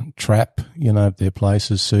trap, if their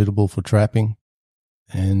place is suitable for trapping.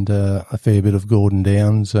 And a fair bit of Gordon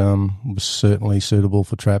Downs was certainly suitable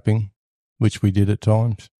for trapping, which we did at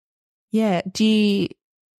times. Yeah. Do you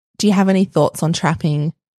have any thoughts on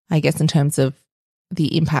trapping, I guess, in terms of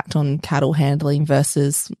the impact on cattle handling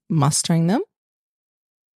versus mustering them?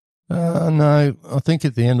 No, I think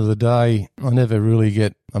at the end of the day, I never really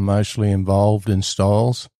get emotionally involved in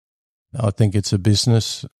styles. I think it's a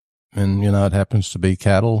business, and, it happens to be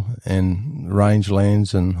cattle and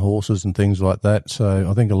rangelands and horses and things like that. So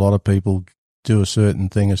I think a lot of people do a certain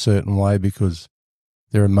thing a certain way because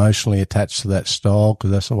they're emotionally attached to that style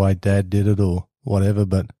because that's the way Dad did it or whatever.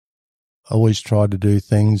 But I always tried to do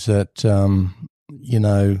things that,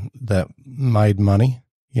 that made money,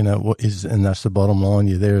 and that's the bottom line.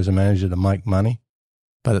 You're there as a manager to make money,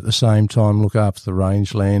 but at the same time, look after the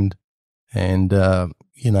rangeland and,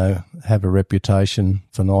 have a reputation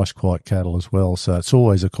for nice, quiet cattle as well. So it's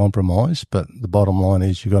always a compromise, but the bottom line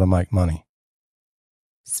is you've got to make money.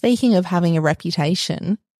 Speaking of having a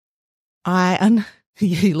reputation,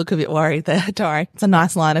 you look a bit worried there, Dory. It's a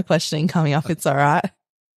nice line of questioning coming up. It's all right.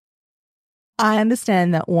 I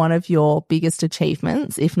understand that one of your biggest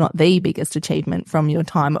achievements, if not the biggest achievement from your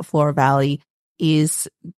time at Flora Valley, is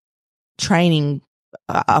training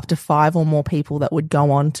up to 5 or more people that would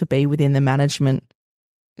go on to be within the management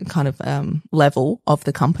kind of level of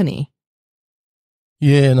the company.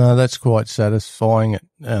 Yeah, no, that's quite satisfying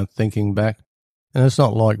thinking back. And it's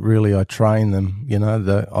not like really I trained them,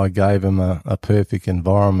 I gave them a perfect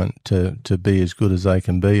environment to be as good as they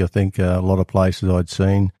can be. I think a lot of places I'd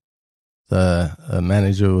seen, the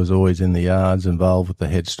manager was always in the yards involved with the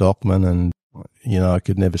head stockman, and, I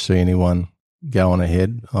could never see anyone going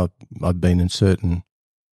ahead. I've been in certain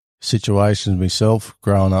situations myself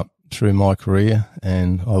growing up through my career,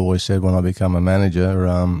 and I always said when I become a manager,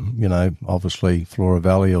 obviously Flora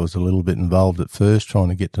Valley, I was a little bit involved at first trying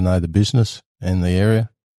to get to know the business and the area.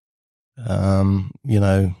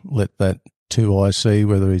 Let that 2IC,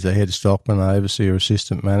 whether he's a head stockman, overseer, or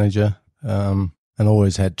assistant manager, and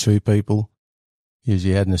always had 2 people.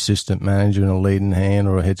 Usually had an assistant manager and a leading hand,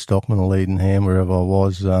 or a head stockman, a leading hand, wherever I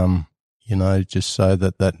was, just so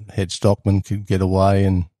that head stockman could get away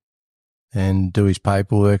and do his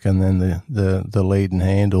paperwork, and then the leading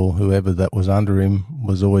hand or whoever that was under him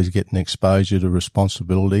was always getting exposure to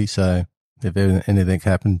responsibility. So if anything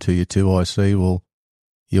happened to your 2IC, well,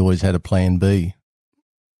 you always had a plan B.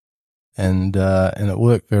 and it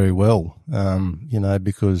worked very well,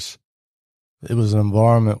 because it was an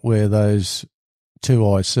environment where those two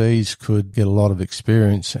ICs could get a lot of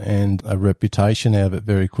experience and a reputation out of it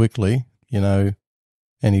very quickly.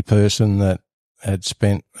 Any person that had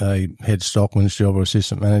spent a head stockman's job or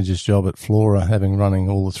assistant manager's job at Flora, having running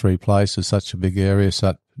all the three places, such a big area,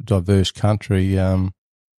 such diverse country, had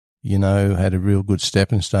a real good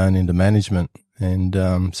stepping stone into management. And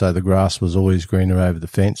so the grass was always greener over the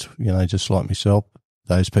fence, just like myself.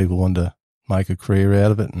 Those people wanted to make a career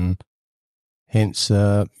out of it, and hence,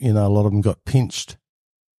 a lot of them got pinched,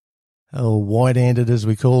 or white-handed as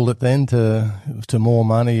we called it then, to more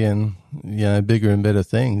money and, bigger and better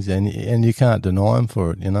things. And you can't deny them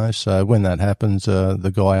for it, So when that happens,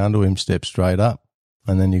 the guy under him steps straight up,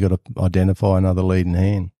 and then you got to identify another leading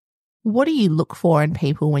hand. What do you look for in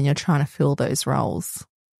people when you're trying to fill those roles?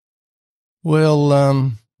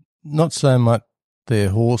 Well, not so much their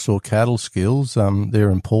horse or cattle skills. They're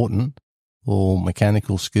important, or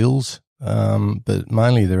mechanical skills, but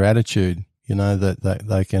mainly their attitude, that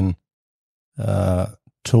they can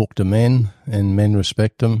talk to men and men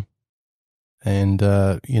respect them. And,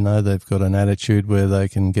 they've got an attitude where they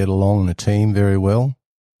can get along in a team very well,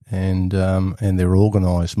 and they're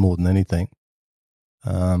organised more than anything.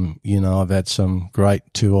 I've had some great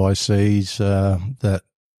 2ICs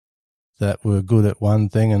that were good at one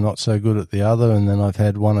thing and not so good at the other, and then I've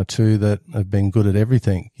had one or two that have been good at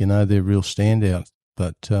everything. They're real standouts.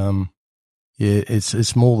 But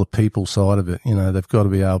it's more the people side of it. They've got to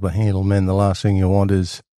be able to handle men. The last thing you want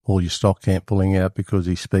is all your stock camp pulling out because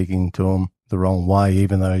he's speaking to them the wrong way,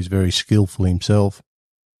 even though he's very skillful himself.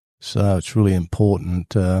 So it's really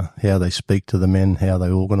important how they speak to the men, how they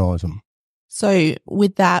organise them. So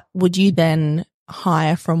with that, would you then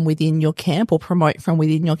hire from within your camp or promote from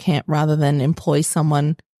within your camp rather than employ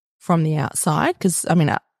someone from the outside? Because,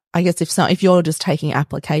 I guess if you're just taking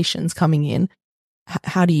applications coming in,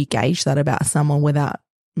 how do you gauge that about someone without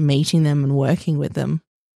meeting them and working with them?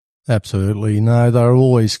 Absolutely. No, they'll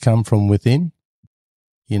always come from within.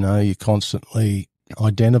 You constantly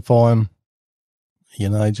identify them,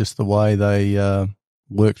 just the way they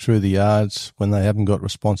work through the yards when they haven't got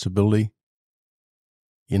responsibility.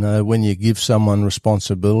 When you give someone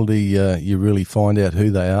responsibility, you really find out who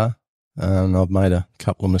they are. And I've made a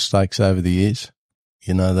couple of mistakes over the years.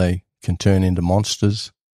 They can turn into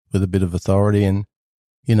monsters with a bit of authority. And,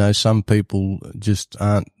 some people just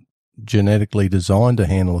aren't genetically designed to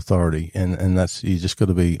handle authority. And that's, you just got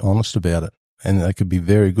to be honest about it. And they could be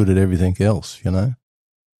very good at everything else,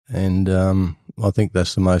 And I think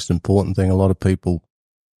that's the most important thing. A lot of people,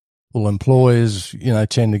 employers,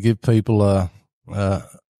 tend to give people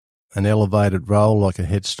an elevated role like a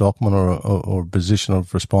head stockman or a position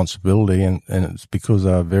of responsibility, and it's because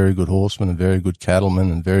they're very good horsemen and very good cattlemen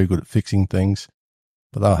and very good at fixing things,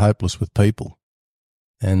 but they're hopeless with people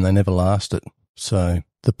and they never last it. So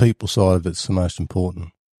the people side of it's the most important.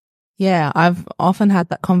 Yeah, I've often had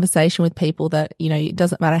that conversation with people that, it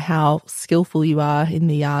doesn't matter how skillful you are in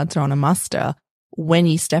the yards or on a muster, when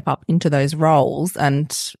you step up into those roles,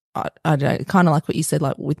 and I don't know, kind of like what you said,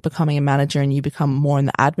 like with becoming a manager and you become more in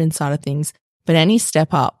the admin side of things, but any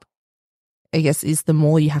step up, I guess, is the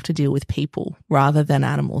more you have to deal with people rather than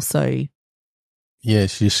animals. So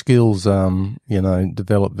yes, your skills,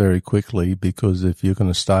 develop very quickly, because if you're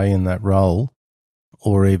going to stay in that role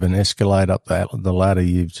or even escalate up the ladder,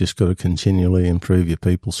 you've just got to continually improve your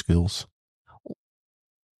people skills.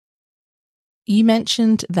 You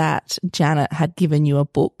mentioned that Janet had given you a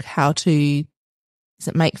book, how to, is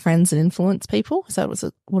it make friends and influence people? Is that what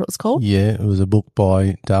it was called? Yeah, it was a book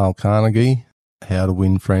by Dale Carnegie, How to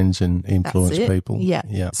Win Friends and Influence People.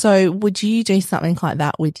 Yeah. So would you do something like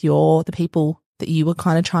that with the people that you were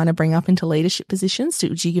kind of trying to bring up into leadership positions?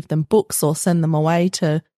 Would you give them books or send them away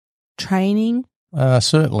to training?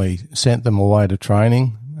 Certainly sent them away to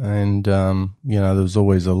training. And, there was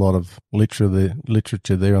always a lot of literature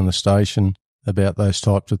there on the station about those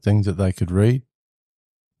types of things that they could read.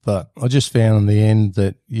 But I just found in the end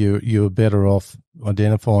that you were better off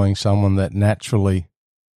identifying someone that naturally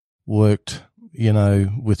worked,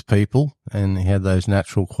 with people and had those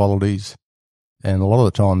natural qualities. And a lot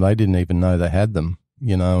of the time they didn't even know they had them,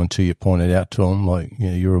 until you pointed out to them, like,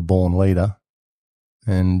 you're a born leader.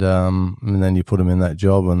 And then you put them in that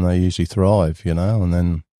job and they usually thrive, and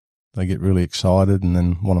then they get really excited and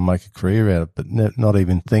then want to make a career out of it, but not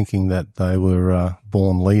even thinking that they were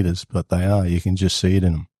born leaders, but they are. You can just see it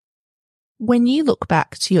in them. When you look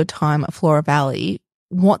back to your time at Flora Valley,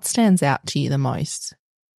 what stands out to you the most?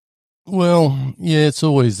 Well, yeah, it's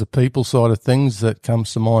always the people side of things that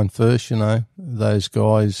comes to mind first, those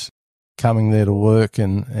guys coming there to work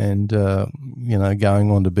and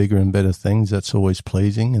going on to bigger and better things, that's always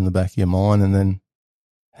pleasing in the back of your mind. And then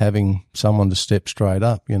having someone to step straight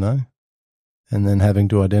up, and then having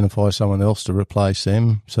to identify someone else to replace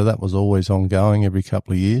them. So that was always ongoing every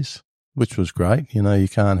couple of years, which was great. You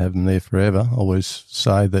can't have them there forever. I always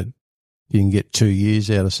say that you can get 2 years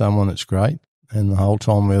out of someone, it's great. And the whole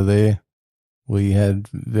time we were there, we had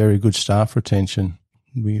very good staff retention.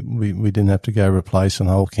 We didn't have to go replacing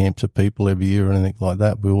whole camps of people every year or anything like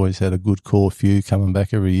that. We always had a good core few coming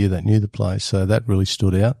back every year that knew the place. So that really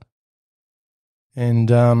stood out. And,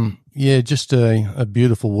 just a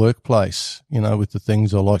beautiful workplace, with the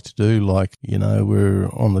things I like to do. Like, we're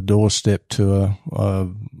on the doorstep to a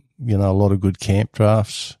lot of good camp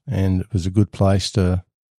drafts, and it was a good place to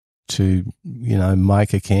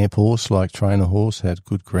make a camp horse, like train a horse, had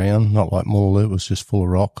good ground, not like Mooloo, it was just full of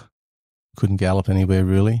rock. Couldn't gallop anywhere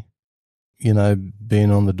really.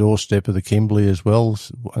 Being on the doorstep of the Kimberley as well,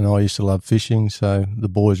 and I used to love fishing, so the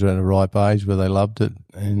boys were at a ripe age where they loved it,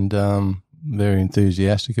 and very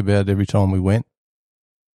enthusiastic about it every time we went.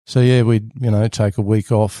 So yeah, we'd, take a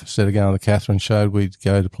week off instead of going to the Catherine Show. We'd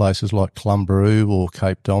go to places like Clumbaroo or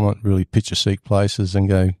Cape Dominant, really picture-seek places, and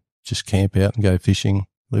go just camp out and go fishing,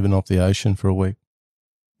 living off the ocean for a week.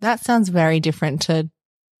 That sounds very different to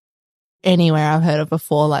anywhere I've heard of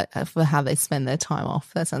before, like for how they spend their time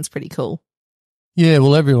off. That sounds pretty cool. Yeah,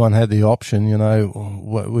 well, everyone had the option,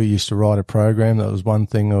 we used to write a program. That was one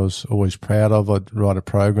thing I was always proud of. I'd write a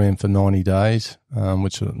program for 90 days,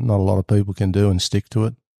 which not a lot of people can do and stick to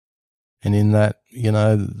it. And in that,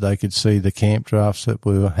 they could see the camp drafts that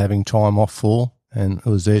we were having time off for, and it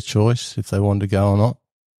was their choice if they wanted to go or not.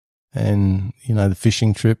 And, the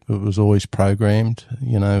fishing trip, it was always programmed.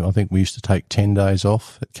 I think we used to take 10 days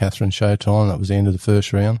off at Catherine Show time. That was the end of the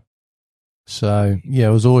first round. So, yeah, I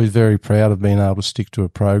was always very proud of being able to stick to a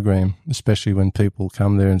program, especially when people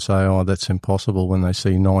come there and say, oh, that's impossible, when they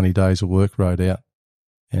see 90 days of work wrote out.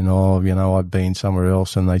 And, I've been somewhere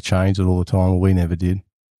else and they change it all the time. Well, we never did.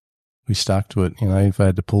 We stuck to it. If I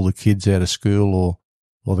had to pull the kids out of school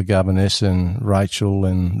or the governess and Rachel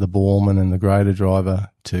and the boreman and the grader driver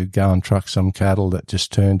to go and truck some cattle that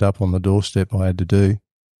just turned up on the doorstep, I had to do.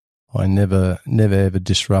 I never ever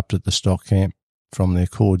disrupted the stock camp from their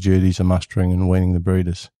core duties of mustering and weaning the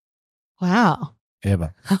breeders. Wow.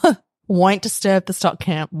 Ever. Won't disturb the stock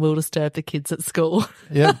camp, will disturb the kids at school.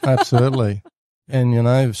 Yeah, absolutely. And,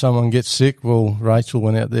 if someone gets sick, well, Rachel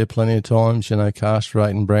went out there plenty of times,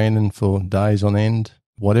 castrating Brandon for days on end.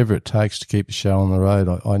 Whatever it takes to keep the show on the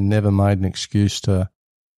road. I never made an excuse to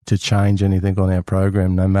change anything on our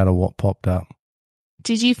program, no matter what popped up.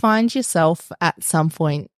 Did you find yourself at some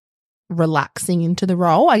point relaxing into the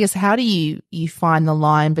role? I guess, how do you find the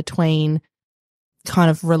line between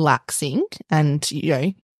kind of relaxing and,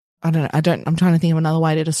 I'm trying to think of another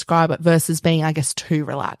way to describe it, versus being, I guess, too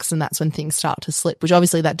relaxed, and that's when things start to slip, which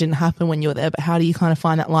obviously that didn't happen when you were there, but how do you kind of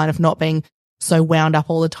find that line of not being so wound up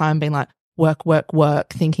all the time, being like, work,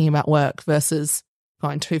 thinking about work, versus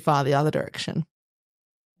going too far the other direction?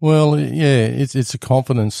 Well, yeah, it's a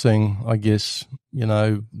confidence thing, I guess.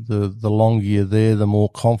 The longer you're there, the more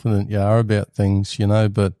confident you are about things,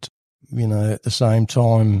 but, at the same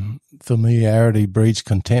time, familiarity breeds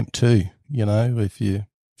contempt too. If you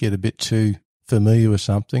get a bit too familiar with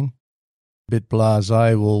something, a bit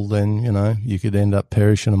blasé, well, then, you could end up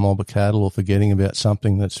perishing a mob of cattle or forgetting about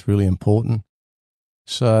something that's really important.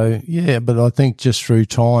 So, yeah, but I think just through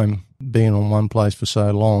time, being on one place for so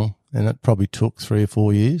long, and it probably took 3 or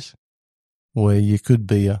 4 years, where you could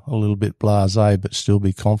be a little bit blasé but still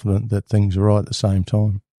be confident that things are right at the same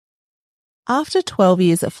time. After 12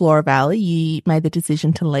 years at Flora Valley, you made the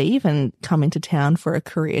decision to leave and come into town for a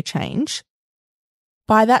career change.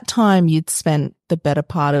 By that time, you'd spent the better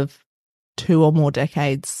part of 2 or more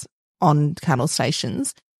decades on cattle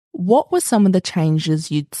stations. What were some of the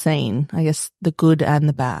changes you'd seen, I guess the good and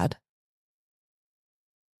the bad?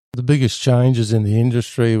 The biggest changes in the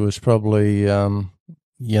industry was probably,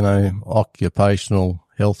 occupational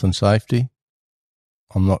health and safety.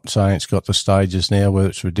 I'm not saying it's got to stages now where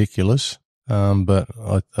it's ridiculous, but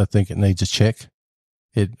I think it needs a check.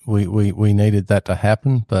 We needed that to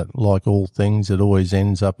happen, but like all things, it always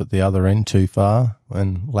ends up at the other end too far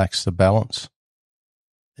and lacks the balance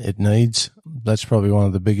it needs. That's probably one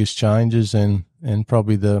of the biggest changes, and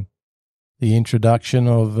probably the introduction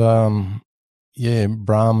of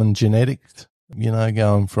Brahman genetics,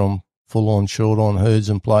 going from full on short on herds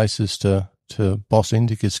and places to Boss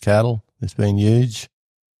Indicus cattle. It's been huge.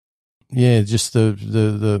 Yeah, just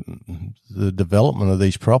the development of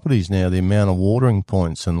these properties now, the amount of watering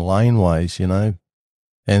points and laneways,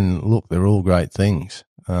 and look, they're all great things.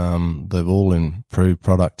 They've all improved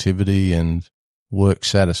productivity and work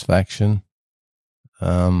satisfaction.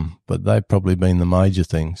 But they've probably been the major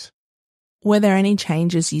things. Were there any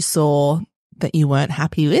changes you saw that you weren't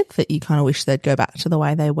happy with, that you kind of wish they'd go back to the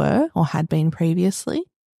way they were or had been previously?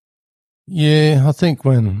 Yeah, I think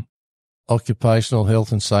when occupational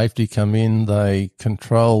health and safety come in, they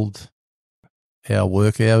controlled our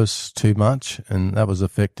work hours too much, and that was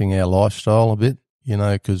affecting our lifestyle a bit,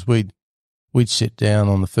 because we'd sit down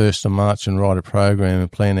on the 1st of March and write a program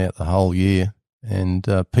and plan out the whole year, and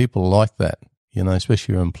people like that,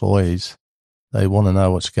 especially your employees. They want to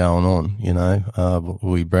know what's going on, are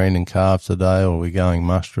we branding calves today, or are we going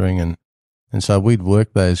mustering? And so we'd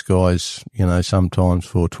work those guys, sometimes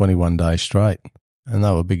for 21 days straight, and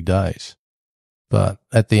they were big days. But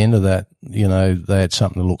at the end of that, they had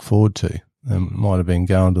something to look forward to. They might have been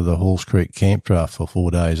going to the Halls Creek camp draft for 4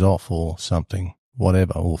 days off or something,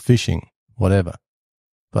 whatever, or fishing, whatever.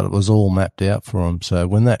 But it was all mapped out for them. So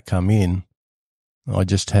when that come in, I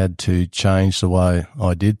just had to change the way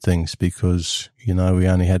I did things because, we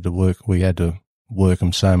only had to work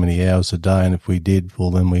them so many hours a day. And if we did,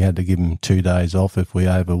 well, then we had to give them 2 days off if we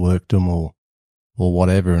overworked them or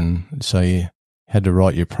whatever. And so you had to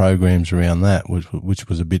write your programs around that, which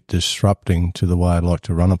was a bit disrupting to the way I like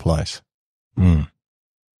to run a place. Mm.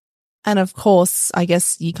 And of course, I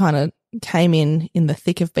guess you kind of came in the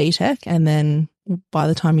thick of BTEC, and then by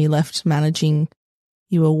the time you left managing,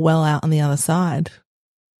 you were well out on the other side.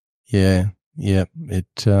 Yeah. It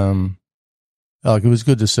was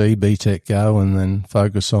good to see BTEC go and then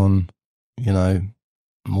focus on,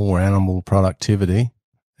 more animal productivity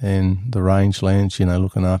and the rangelands,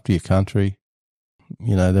 looking after your country.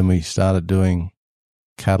 Then we started doing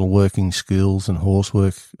cattle working schools and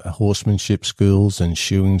horsemanship schools and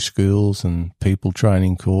shoeing schools and people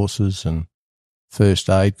training courses and first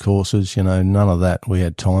aid courses. None of that we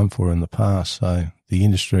had time for in the past. So the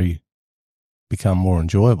industry become more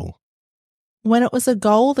enjoyable. When it was a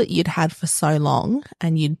goal that you'd had for so long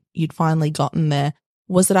and you'd finally gotten there,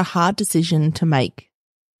 was it a hard decision to make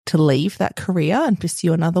to leave that career and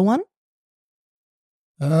pursue another one?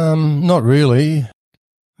 Not really.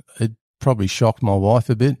 It probably shocked my wife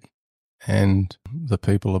a bit and the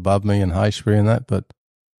people above me in Heytesbury and that, but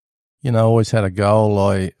I always had a goal.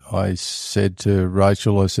 I said to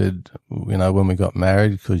Rachel, when we got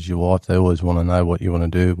married, because your wife, they always want to know what you want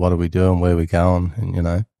to do, what are we doing, where are we going,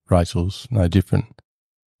 and Rachel's no different.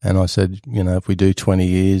 And I said, if we do 20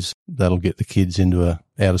 years, that'll get the kids out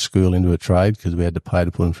of school into a trade, because we had to pay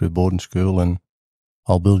to put them through boarding school, and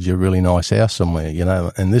I'll build you a really nice house somewhere,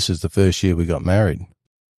 and this is the first year we got married.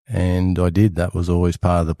 And I did. That was always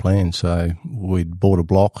part of the plan. So we'd bought a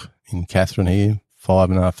block in Catherine here,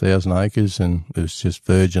 5,500 acres, and it was just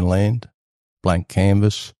virgin land, blank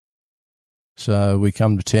canvas. So we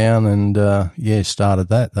come to town and, started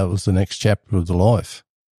that. That was the next chapter of the life.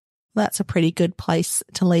 That's a pretty good place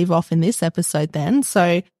to leave off in this episode then.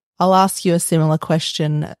 So I'll ask you a similar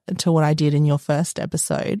question to what I did in your first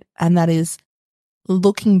episode, and that is,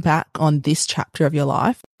 looking back on this chapter of your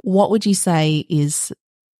life, what would you say is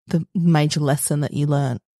the major lesson that you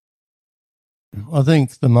learned? I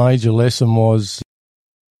think the major lesson was,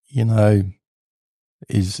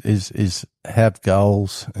 is have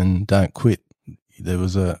goals and don't quit. There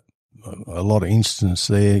was a lot of instance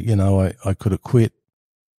there, I could have quit.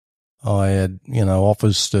 I had,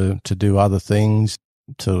 offers to do other things,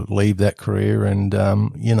 to leave that career and,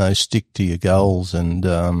 stick to your goals and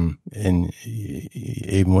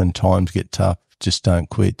even when times get tough, just don't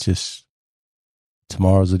quit. Just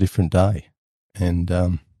tomorrow's a different day. And,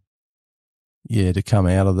 to come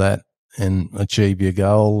out of that and achieve your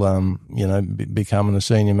goal, becoming a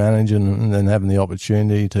senior manager and then having the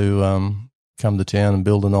opportunity to, come to town and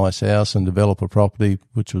build a nice house and develop a property,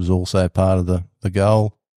 which was also part of the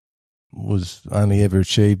goal, was only ever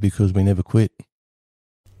achieved because we never quit.